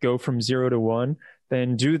go from 0 to 1,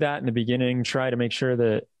 then do that in the beginning. Try to make sure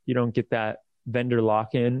that you don't get that vendor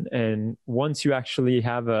lock-in. And once you actually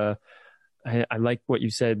have I like what you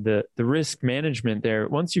said, the risk management there.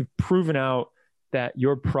 Once you've proven out that you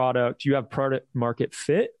have product market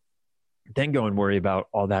fit, then go and worry about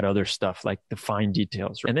all that other stuff, like the fine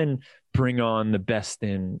details, and then bring on the best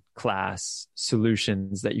in class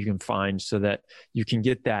solutions that you can find so that you can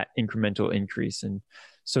get that incremental increase. And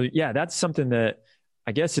so, yeah, that's something that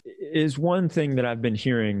I guess is one thing that I've been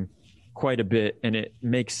hearing quite a bit, and it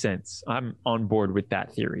makes sense. I'm on board with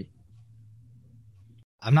that theory.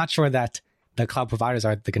 I'm not sure that the cloud providers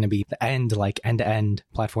are going to be the end-to-end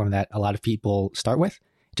platform that a lot of people start with.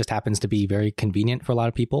 It just happens to be very convenient for a lot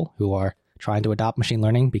of people who are trying to adopt machine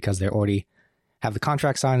learning because they already have the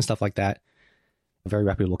contract signed and stuff like that. Very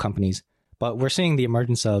reputable companies. But we're seeing the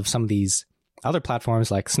emergence of some of these other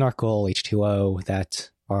platforms like Snorkel, H2O, that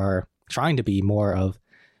are trying to be more of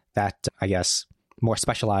that, I guess, more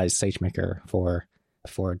specialized SageMaker for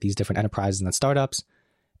these different enterprises and startups.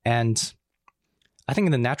 And I think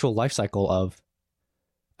in the natural life cycle of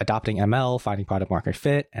adopting ML, finding product market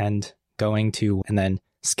fit, and going to, and then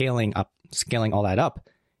scaling all that up,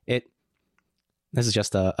 this is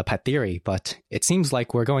just a pet theory, but it seems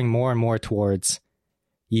like we're going more and more towards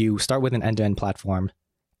you start with an end-to-end platform,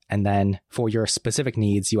 and then for your specific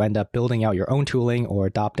needs, you end up building out your own tooling or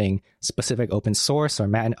adopting specific open source or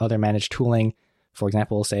other managed tooling. For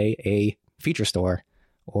example, say a feature store,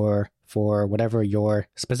 or for whatever your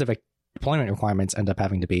specific deployment requirements end up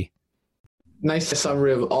having to be. Nice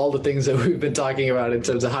summary of all the things that we've been talking about in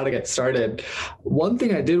terms of how to get started. One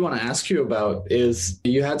thing I did want to ask you about is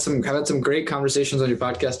you had some great conversations on your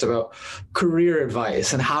podcast about career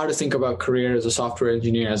advice and how to think about career as a software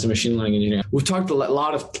engineer, as a machine learning engineer. We've talked a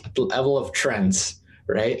lot of the level of trends,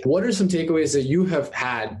 right? What are some takeaways that you have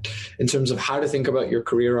had in terms of how to think about your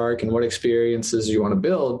career arc and what experiences you want to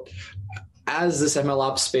build as this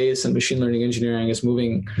MLOps space and machine learning engineering is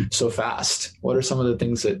moving so fast? What are some of the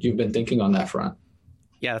things that you've been thinking on that front?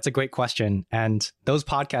 Yeah, that's a great question. And those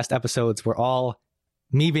podcast episodes were all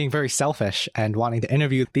me being very selfish and wanting to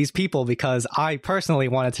interview these people because I personally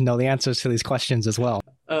wanted to know the answers to these questions as well.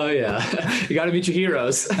 Oh, yeah. You got to meet your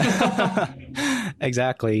heroes.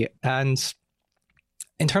 Exactly. And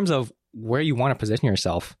in terms of where you want to position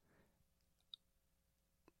yourself,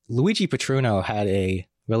 Luigi Petruno had a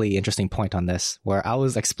really interesting point on this, where I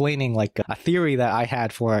was explaining like a theory that I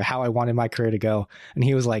had for how I wanted my career to go. And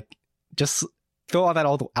he was like, just throw all that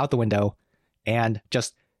out the window and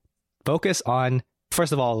just focus on,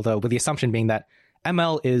 first of all, though, with the assumption being that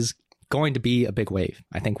ML is going to be a big wave.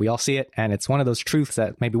 I think we all see it. And it's one of those truths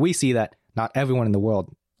that maybe we see that not everyone in the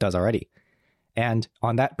world does already. And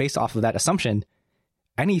on that, based off of that assumption,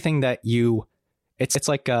 anything that it's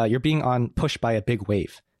like you're being pushed by a big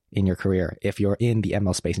wave in your career if you're in the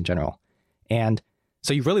ML space in general. And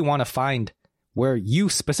so you really want to find where you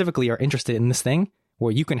specifically are interested in this thing,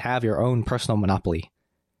 where you can have your own personal monopoly,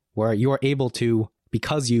 where you are able to,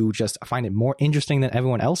 because you just find it more interesting than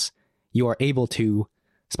everyone else, you are able to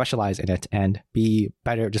specialize in it and be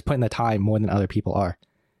better, just put in the time more than other people are.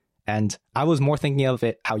 And I was more thinking of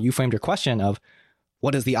it, how you framed your question of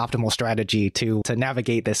what is the optimal strategy to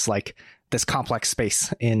navigate this complex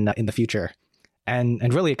space in the future.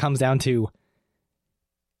 And really it comes down to,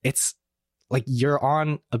 it's like you're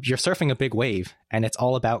surfing a big wave and it's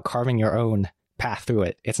all about carving your own path through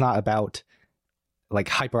it. It's not about like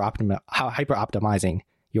hyper optimizing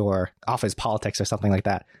your office politics or something like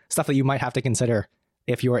that. Stuff that you might have to consider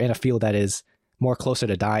if you are in a field that is more closer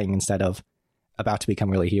to dying instead of about to become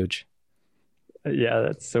really huge. Yeah,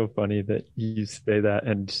 that's so funny that you say that.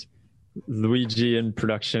 And Luigi in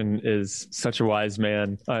production is such a wise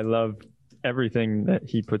man. I love everything that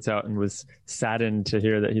he puts out and was saddened to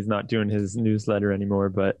hear that he's not doing his newsletter anymore.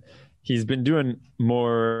 But he's been doing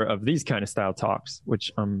more of these kind of style talks,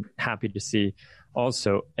 which I'm happy to see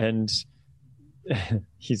also. And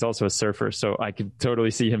he's also a surfer, so I could totally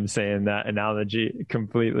see him saying that analogy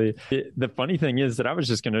completely. The funny thing is that I was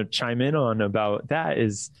just going to chime in on about that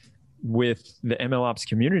is with the MLOps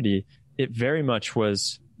community, it very much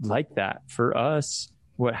was like that. For us,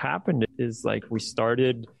 what happened is like we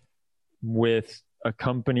started with a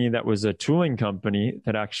company that was a tooling company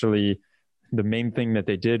that actually the main thing that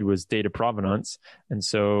they did was data provenance. And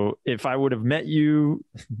so if I would have met you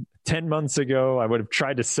 10 months ago, I would have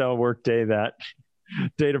tried to sell Workday that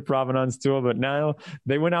data provenance tool, but now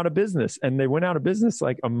they went out of business, and they went out of business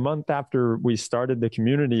like a month after we started the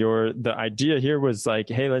community. Or the idea here was like,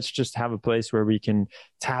 hey, let's just have a place where we can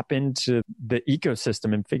tap into the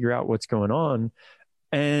ecosystem and figure out what's going on.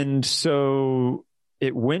 And so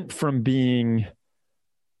it went from being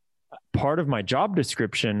part of my job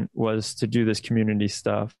description was to do this community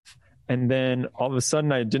stuff. And then all of a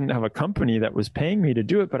sudden I didn't have a company that was paying me to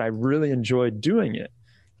do it, but I really enjoyed doing it.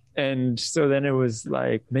 And so then it was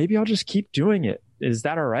like, maybe I'll just keep doing it. Is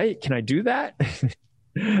that all right? Can I do that?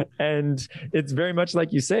 And it's very much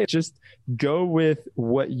like you say, just go with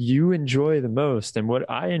what you enjoy the most. And what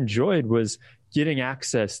I enjoyed was getting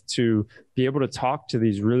access to be able to talk to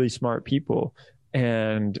these really smart people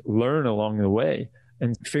and learn along the way.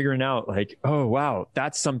 And figuring out like, oh, wow,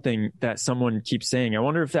 that's something that someone keeps saying. I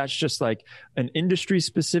wonder if that's just like an industry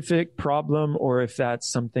specific problem, or if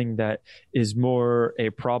that's something that is more a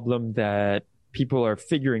problem that people are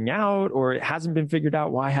figuring out, or it hasn't been figured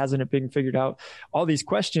out. Why hasn't it been figured out? All these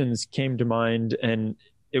questions came to mind, and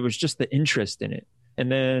it was just the interest in it.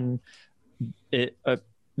 And then it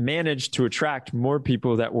managed to attract more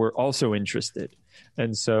people that were also interested.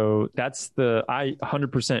 And so I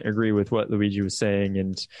 100% agree with what Luigi was saying.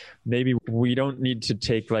 And maybe we don't need to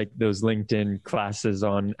take like those LinkedIn classes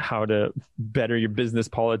on how to better your business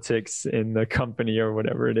politics in the company or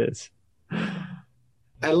whatever it is.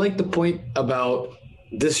 I like the point about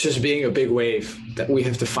this just being a big wave that we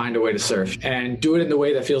have to find a way to surf, and do it in the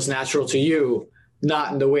way that feels natural to you,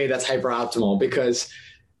 not in the way that's hyper optimal, because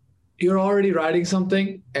you're already riding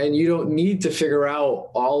something and you don't need to figure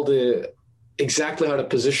out exactly how to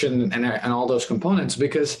position and all those components,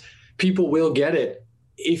 because people will get it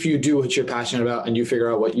if you do what you're passionate about and you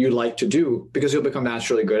figure out what you like to do, because you'll become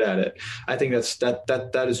naturally good at it. I think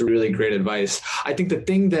that is really great advice. I think the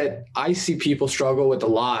thing that I see people struggle with a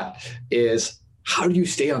lot is, how do you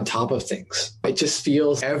stay on top of things? It just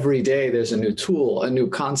feels every day there's a new tool, a new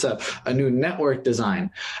concept, a new network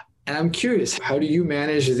design. And I'm curious, how do you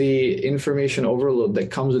manage the information overload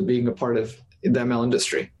that comes with being a part of the ML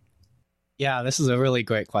industry? Yeah, this is a really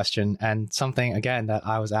great question, and something, again, that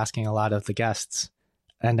I was asking a lot of the guests.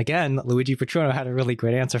 And again, Luigi Petruno had a really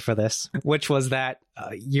great answer for this, which was that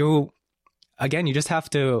you just have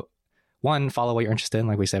to, one, follow what you're interested in,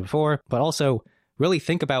 like we said before, but also really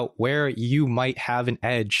think about where you might have an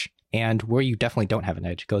edge and where you definitely don't have an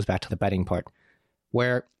edge. It goes back to the betting part,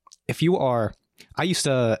 where if you are, I used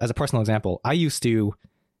to, as a personal example, I used to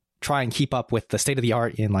try and keep up with the state of the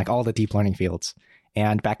art in like all the deep learning fields.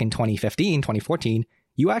 And back in 2015, 2014,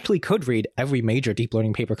 you actually could read every major deep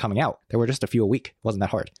learning paper coming out. There were just a few a week. It wasn't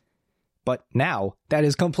that hard. But now that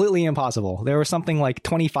is completely impossible. There were something like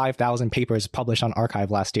 25,000 papers published on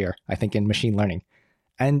arXiv last year, I think, in machine learning.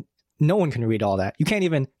 And no one can read all that. You can't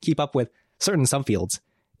even keep up with certain subfields,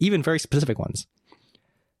 even very specific ones.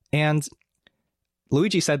 And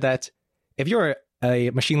Luigi said that if you're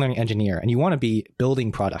a machine learning engineer and you want to be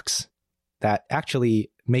building products that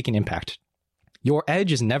actually make an impact, your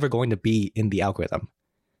edge is never going to be in the algorithm.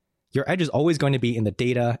 Your edge is always going to be in the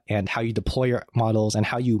data and how you deploy your models and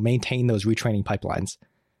how you maintain those retraining pipelines.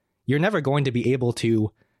 You're never going to be able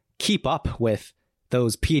to keep up with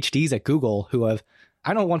those PhDs at Google who have,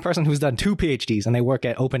 I know one person who's done 2 PhDs and they work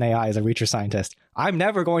at OpenAI as a research scientist. I'm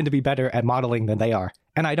never going to be better at modeling than they are.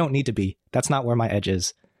 And I don't need to be. That's not where my edge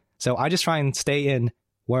is. So I just try and stay in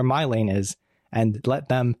where my lane is and let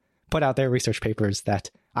them put out their research papers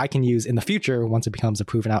that I can use in the future once it becomes a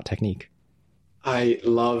proven out technique. I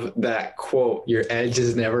love that quote. Your edge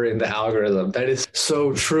is never in the algorithm. That is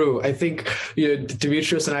so true. I think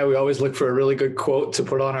Demetrius and I, we always look for a really good quote to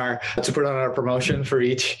put on our promotion for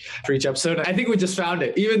each episode. I think we just found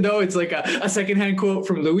it, even though it's like a secondhand quote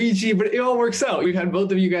from Luigi, but it all works out. We've had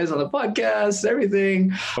both of you guys on the podcast,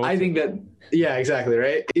 everything. Okay. I think that, yeah, exactly.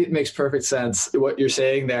 Right. It makes perfect sense what you're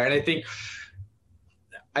saying there. And I think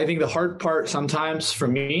the hard part sometimes for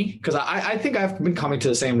me, because I think I've been coming to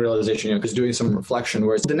the same realization, because doing some reflection,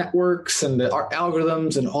 where it's the networks and the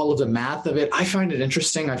algorithms and all of the math of it, I find it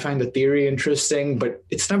interesting. I find the theory interesting, but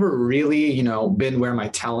it's never really, been where my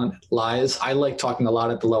talent lies. I like talking a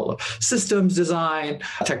lot at the level of systems design,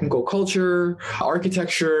 technical culture,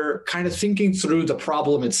 architecture, kind of thinking through the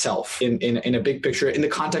problem itself in a big picture, in the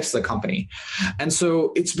context of the company. And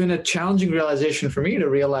so it's been a challenging realization for me to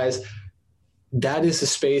realize that is a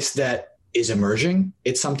space that is emerging.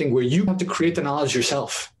 It's something where you have to create the knowledge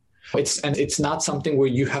yourself. It's not something where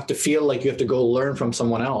you have to feel like you have to go learn from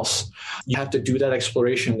someone else. You have to do that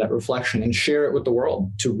exploration, that reflection, and share it with the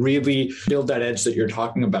world to really build that edge that you're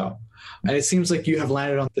talking about. And it seems like you have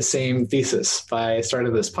landed on the same thesis by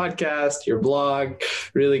starting this podcast, your blog.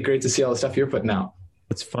 Really great to see all the stuff you're putting out.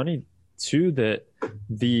 It's funny too that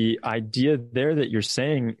the idea there that you're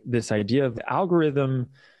saying, this idea of the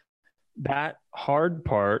algorithm, that hard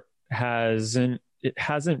part hasn't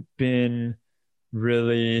been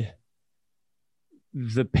really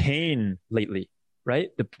the pain lately, right?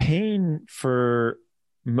 The pain for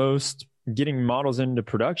most getting models into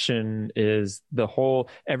production is the whole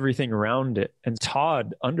everything around it. And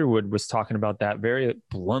Todd Underwood was talking about that very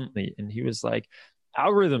bluntly. And he was like,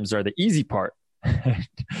 algorithms are the easy part.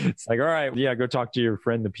 It's like, all right, yeah, go talk to your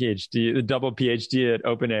friend, the double PhD at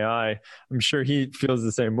OpenAI. I'm sure he feels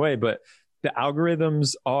the same way, but the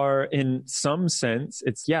algorithms are, in some sense,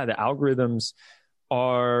 the algorithms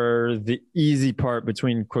are the easy part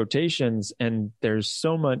between quotations, and there's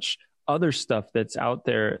so much other stuff that's out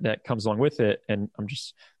there that comes along with it. And I'm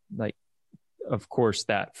just like, of course,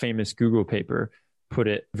 that famous Google paper put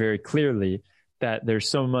it very clearly that there's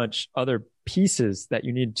so much other pieces that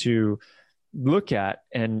you need to look at,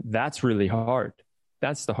 and that's really hard.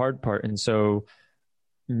 That's the hard part. And so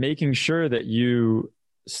making sure that you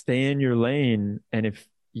stay in your lane, and if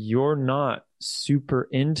you're not super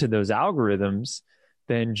into those algorithms,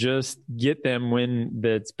 then just get them when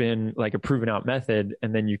that's been like a proven out method,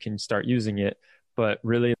 and then you can start using it. But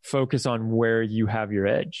really focus on where you have your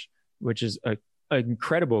edge, which is an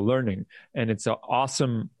incredible learning. And it's an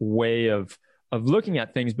awesome way of looking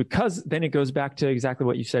at things, because then it goes back to exactly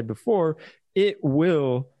what you said before. It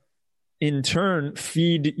will in turn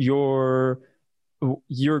feed you're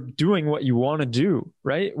doing what you want to do,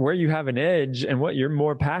 right? Where you have an edge and what you're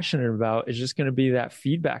more passionate about is just going to be that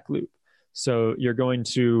feedback loop. So you're going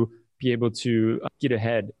to be able to get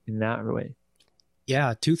ahead in that way.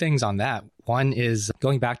 Yeah, 2 things on that. One is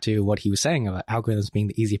going back to what he was saying about algorithms being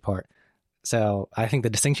the easy part. So I think the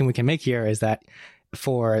distinction we can make here is that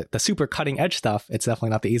for the super cutting edge stuff, it's definitely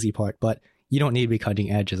not the easy part, but you don't need to be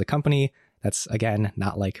cutting edge as a company. That's, again,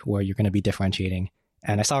 not like where you're going to be differentiating.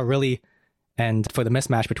 And I saw and for the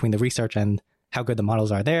mismatch between the research and how good the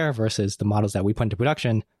models are there versus the models that we put into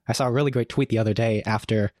production, I saw a really great tweet the other day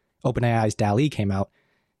after OpenAI's DALL-E came out,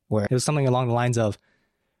 where it was something along the lines of,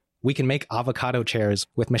 we can make avocado chairs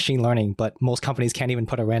with machine learning, but most companies can't even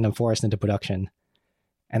put a random forest into production.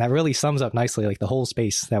 And that really sums up nicely like the whole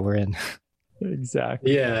space that we're in.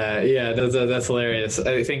 Exactly. Yeah, that's hilarious.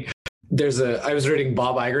 I think I was reading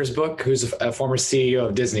Bob Iger's book, who's a former CEO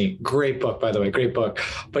of Disney. Great book, by the way, great book.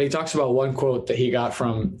 But he talks about one quote that he got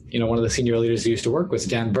from, one of the senior leaders he used to work with,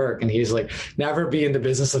 Dan Burke. And he's like, never be in the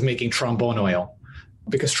business of making trombone oil.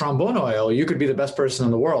 Because trombone oil, you could be the best person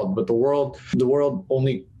in the world, but the world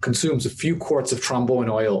only consumes a few quarts of trombone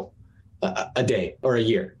oil a day or a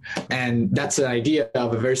year. And that's an idea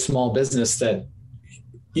of a very small business that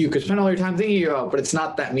you could spend all your time thinking about, but it's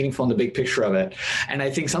not that meaningful in the big picture of it. And I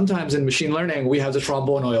think sometimes in machine learning, we have the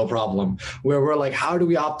trombone oil problem where we're like, how do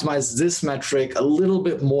we optimize this metric a little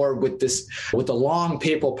bit more with the long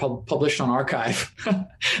paper published on arXiv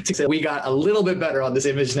to say we got a little bit better on this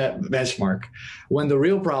ImageNet benchmark, when the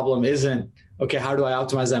real problem isn't, okay, how do I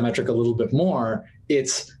optimize that metric a little bit more?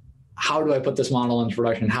 It's how do I put this model into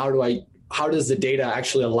production? How does the data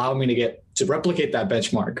actually allow me to replicate that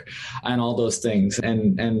benchmark and all those things?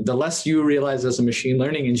 And the less you realize as a machine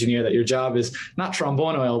learning engineer that your job is not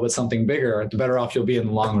trombone oil, but something bigger, the better off you'll be in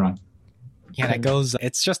the long run. Yeah,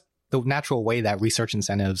 it's just the natural way that research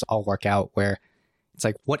incentives all work out, where it's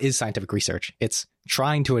like, what is scientific research? It's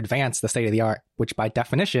trying to advance the state of the art, which by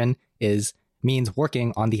definition means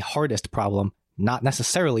working on the hardest problem, not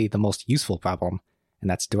necessarily the most useful problem. And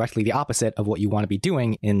that's directly the opposite of what you want to be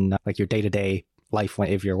doing in like your day-to-day life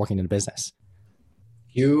if you're working in a business.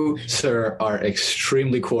 You, sir, are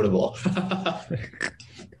extremely quotable.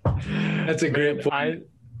 That's a great point.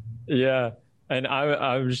 And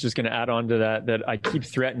I was just going to add on to that I keep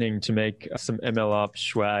threatening to make some MLOps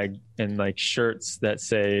swag and like shirts that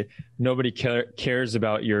say, nobody cares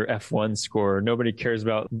about your F1 score. Nobody cares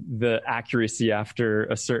about the accuracy after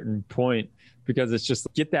a certain point, because it's just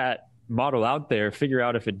get that model out there, figure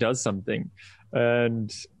out if it does something.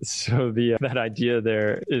 And so that idea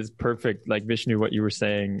there is perfect. Like Vishnu, what you were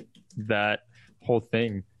saying, that whole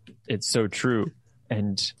thing, it's so true.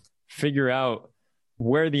 And figure out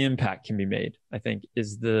where the impact can be made, I think,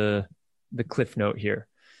 is the cliff note here.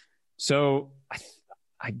 So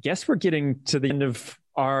I guess we're getting to the end of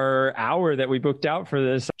our hour that we booked out for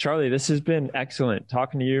this. Charlie, this has been excellent.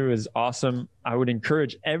 Talking to you is awesome. I would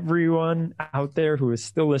encourage everyone out there who is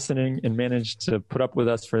still listening and managed to put up with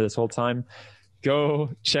us for this whole time, go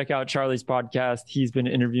check out Charlie's podcast. He's been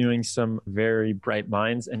interviewing some very bright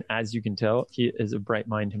minds. And as you can tell, he is a bright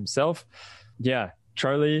mind himself. Yeah,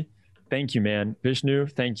 Charlie, thank you, man. Vishnu,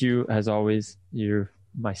 thank you as always. You're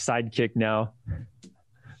my sidekick now.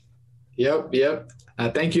 Yep.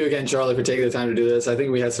 Thank you again, Charlie, for taking the time to do this. I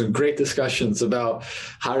think we had some great discussions about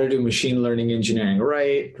how to do machine learning engineering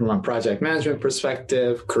right, from a project management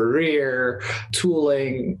perspective, career,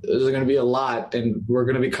 tooling. There's going to be a lot, and we're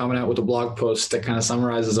going to be coming out with a blog post that kind of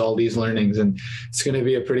summarizes all these learnings, and it's going to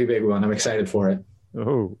be a pretty big one. I'm excited for it.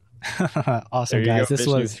 Oh, awesome, guys. This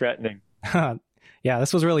was threatening. Yeah,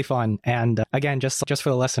 this was really fun. And again, just for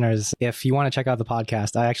the listeners, if you want to check out the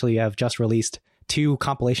podcast, I actually have just released 2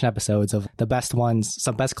 compilation episodes of the best ones,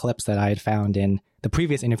 some best clips that I had found in the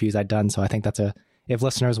previous interviews I'd done. So I think if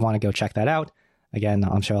listeners want to go check that out, again,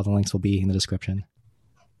 I'm sure all the links will be in the description.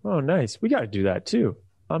 Oh, nice. We got to do that too.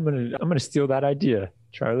 I'm going to steal that idea,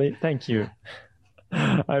 Charlie. Thank you.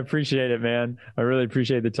 I appreciate it, man. I really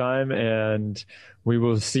appreciate the time, and we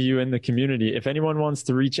will see you in the community. If anyone wants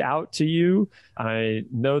to reach out to you, I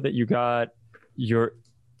know that you got your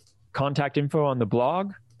contact info on the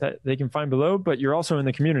blog that they can find below, but you're also in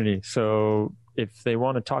the community. So if they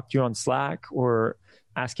want to talk to you on Slack or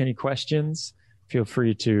ask any questions, feel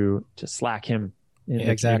free to Slack him.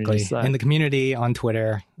 Exactly. In the community on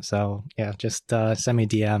Twitter. So yeah, just send me a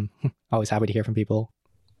DM. Always happy to hear from people.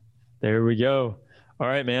 There we go. All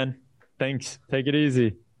right, man. Thanks. Take it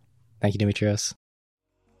easy. Thank you, Demetrios.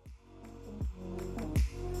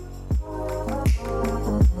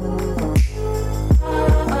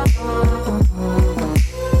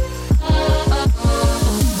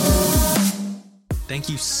 Thank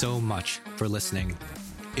you so much for listening.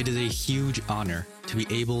 It is a huge honor to be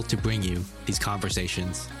able to bring you these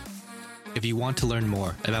conversations. If you want to learn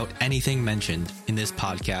more about anything mentioned in this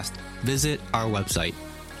podcast, visit our website,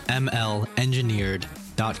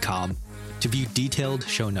 mlengineered.com, to view detailed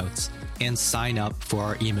show notes and sign up for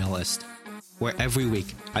our email list, where every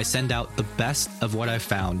week I send out the best of what I've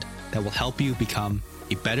found that will help you become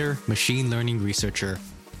a better machine learning researcher,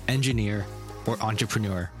 engineer, or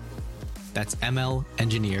entrepreneur. That's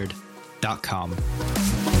mlengineered.com.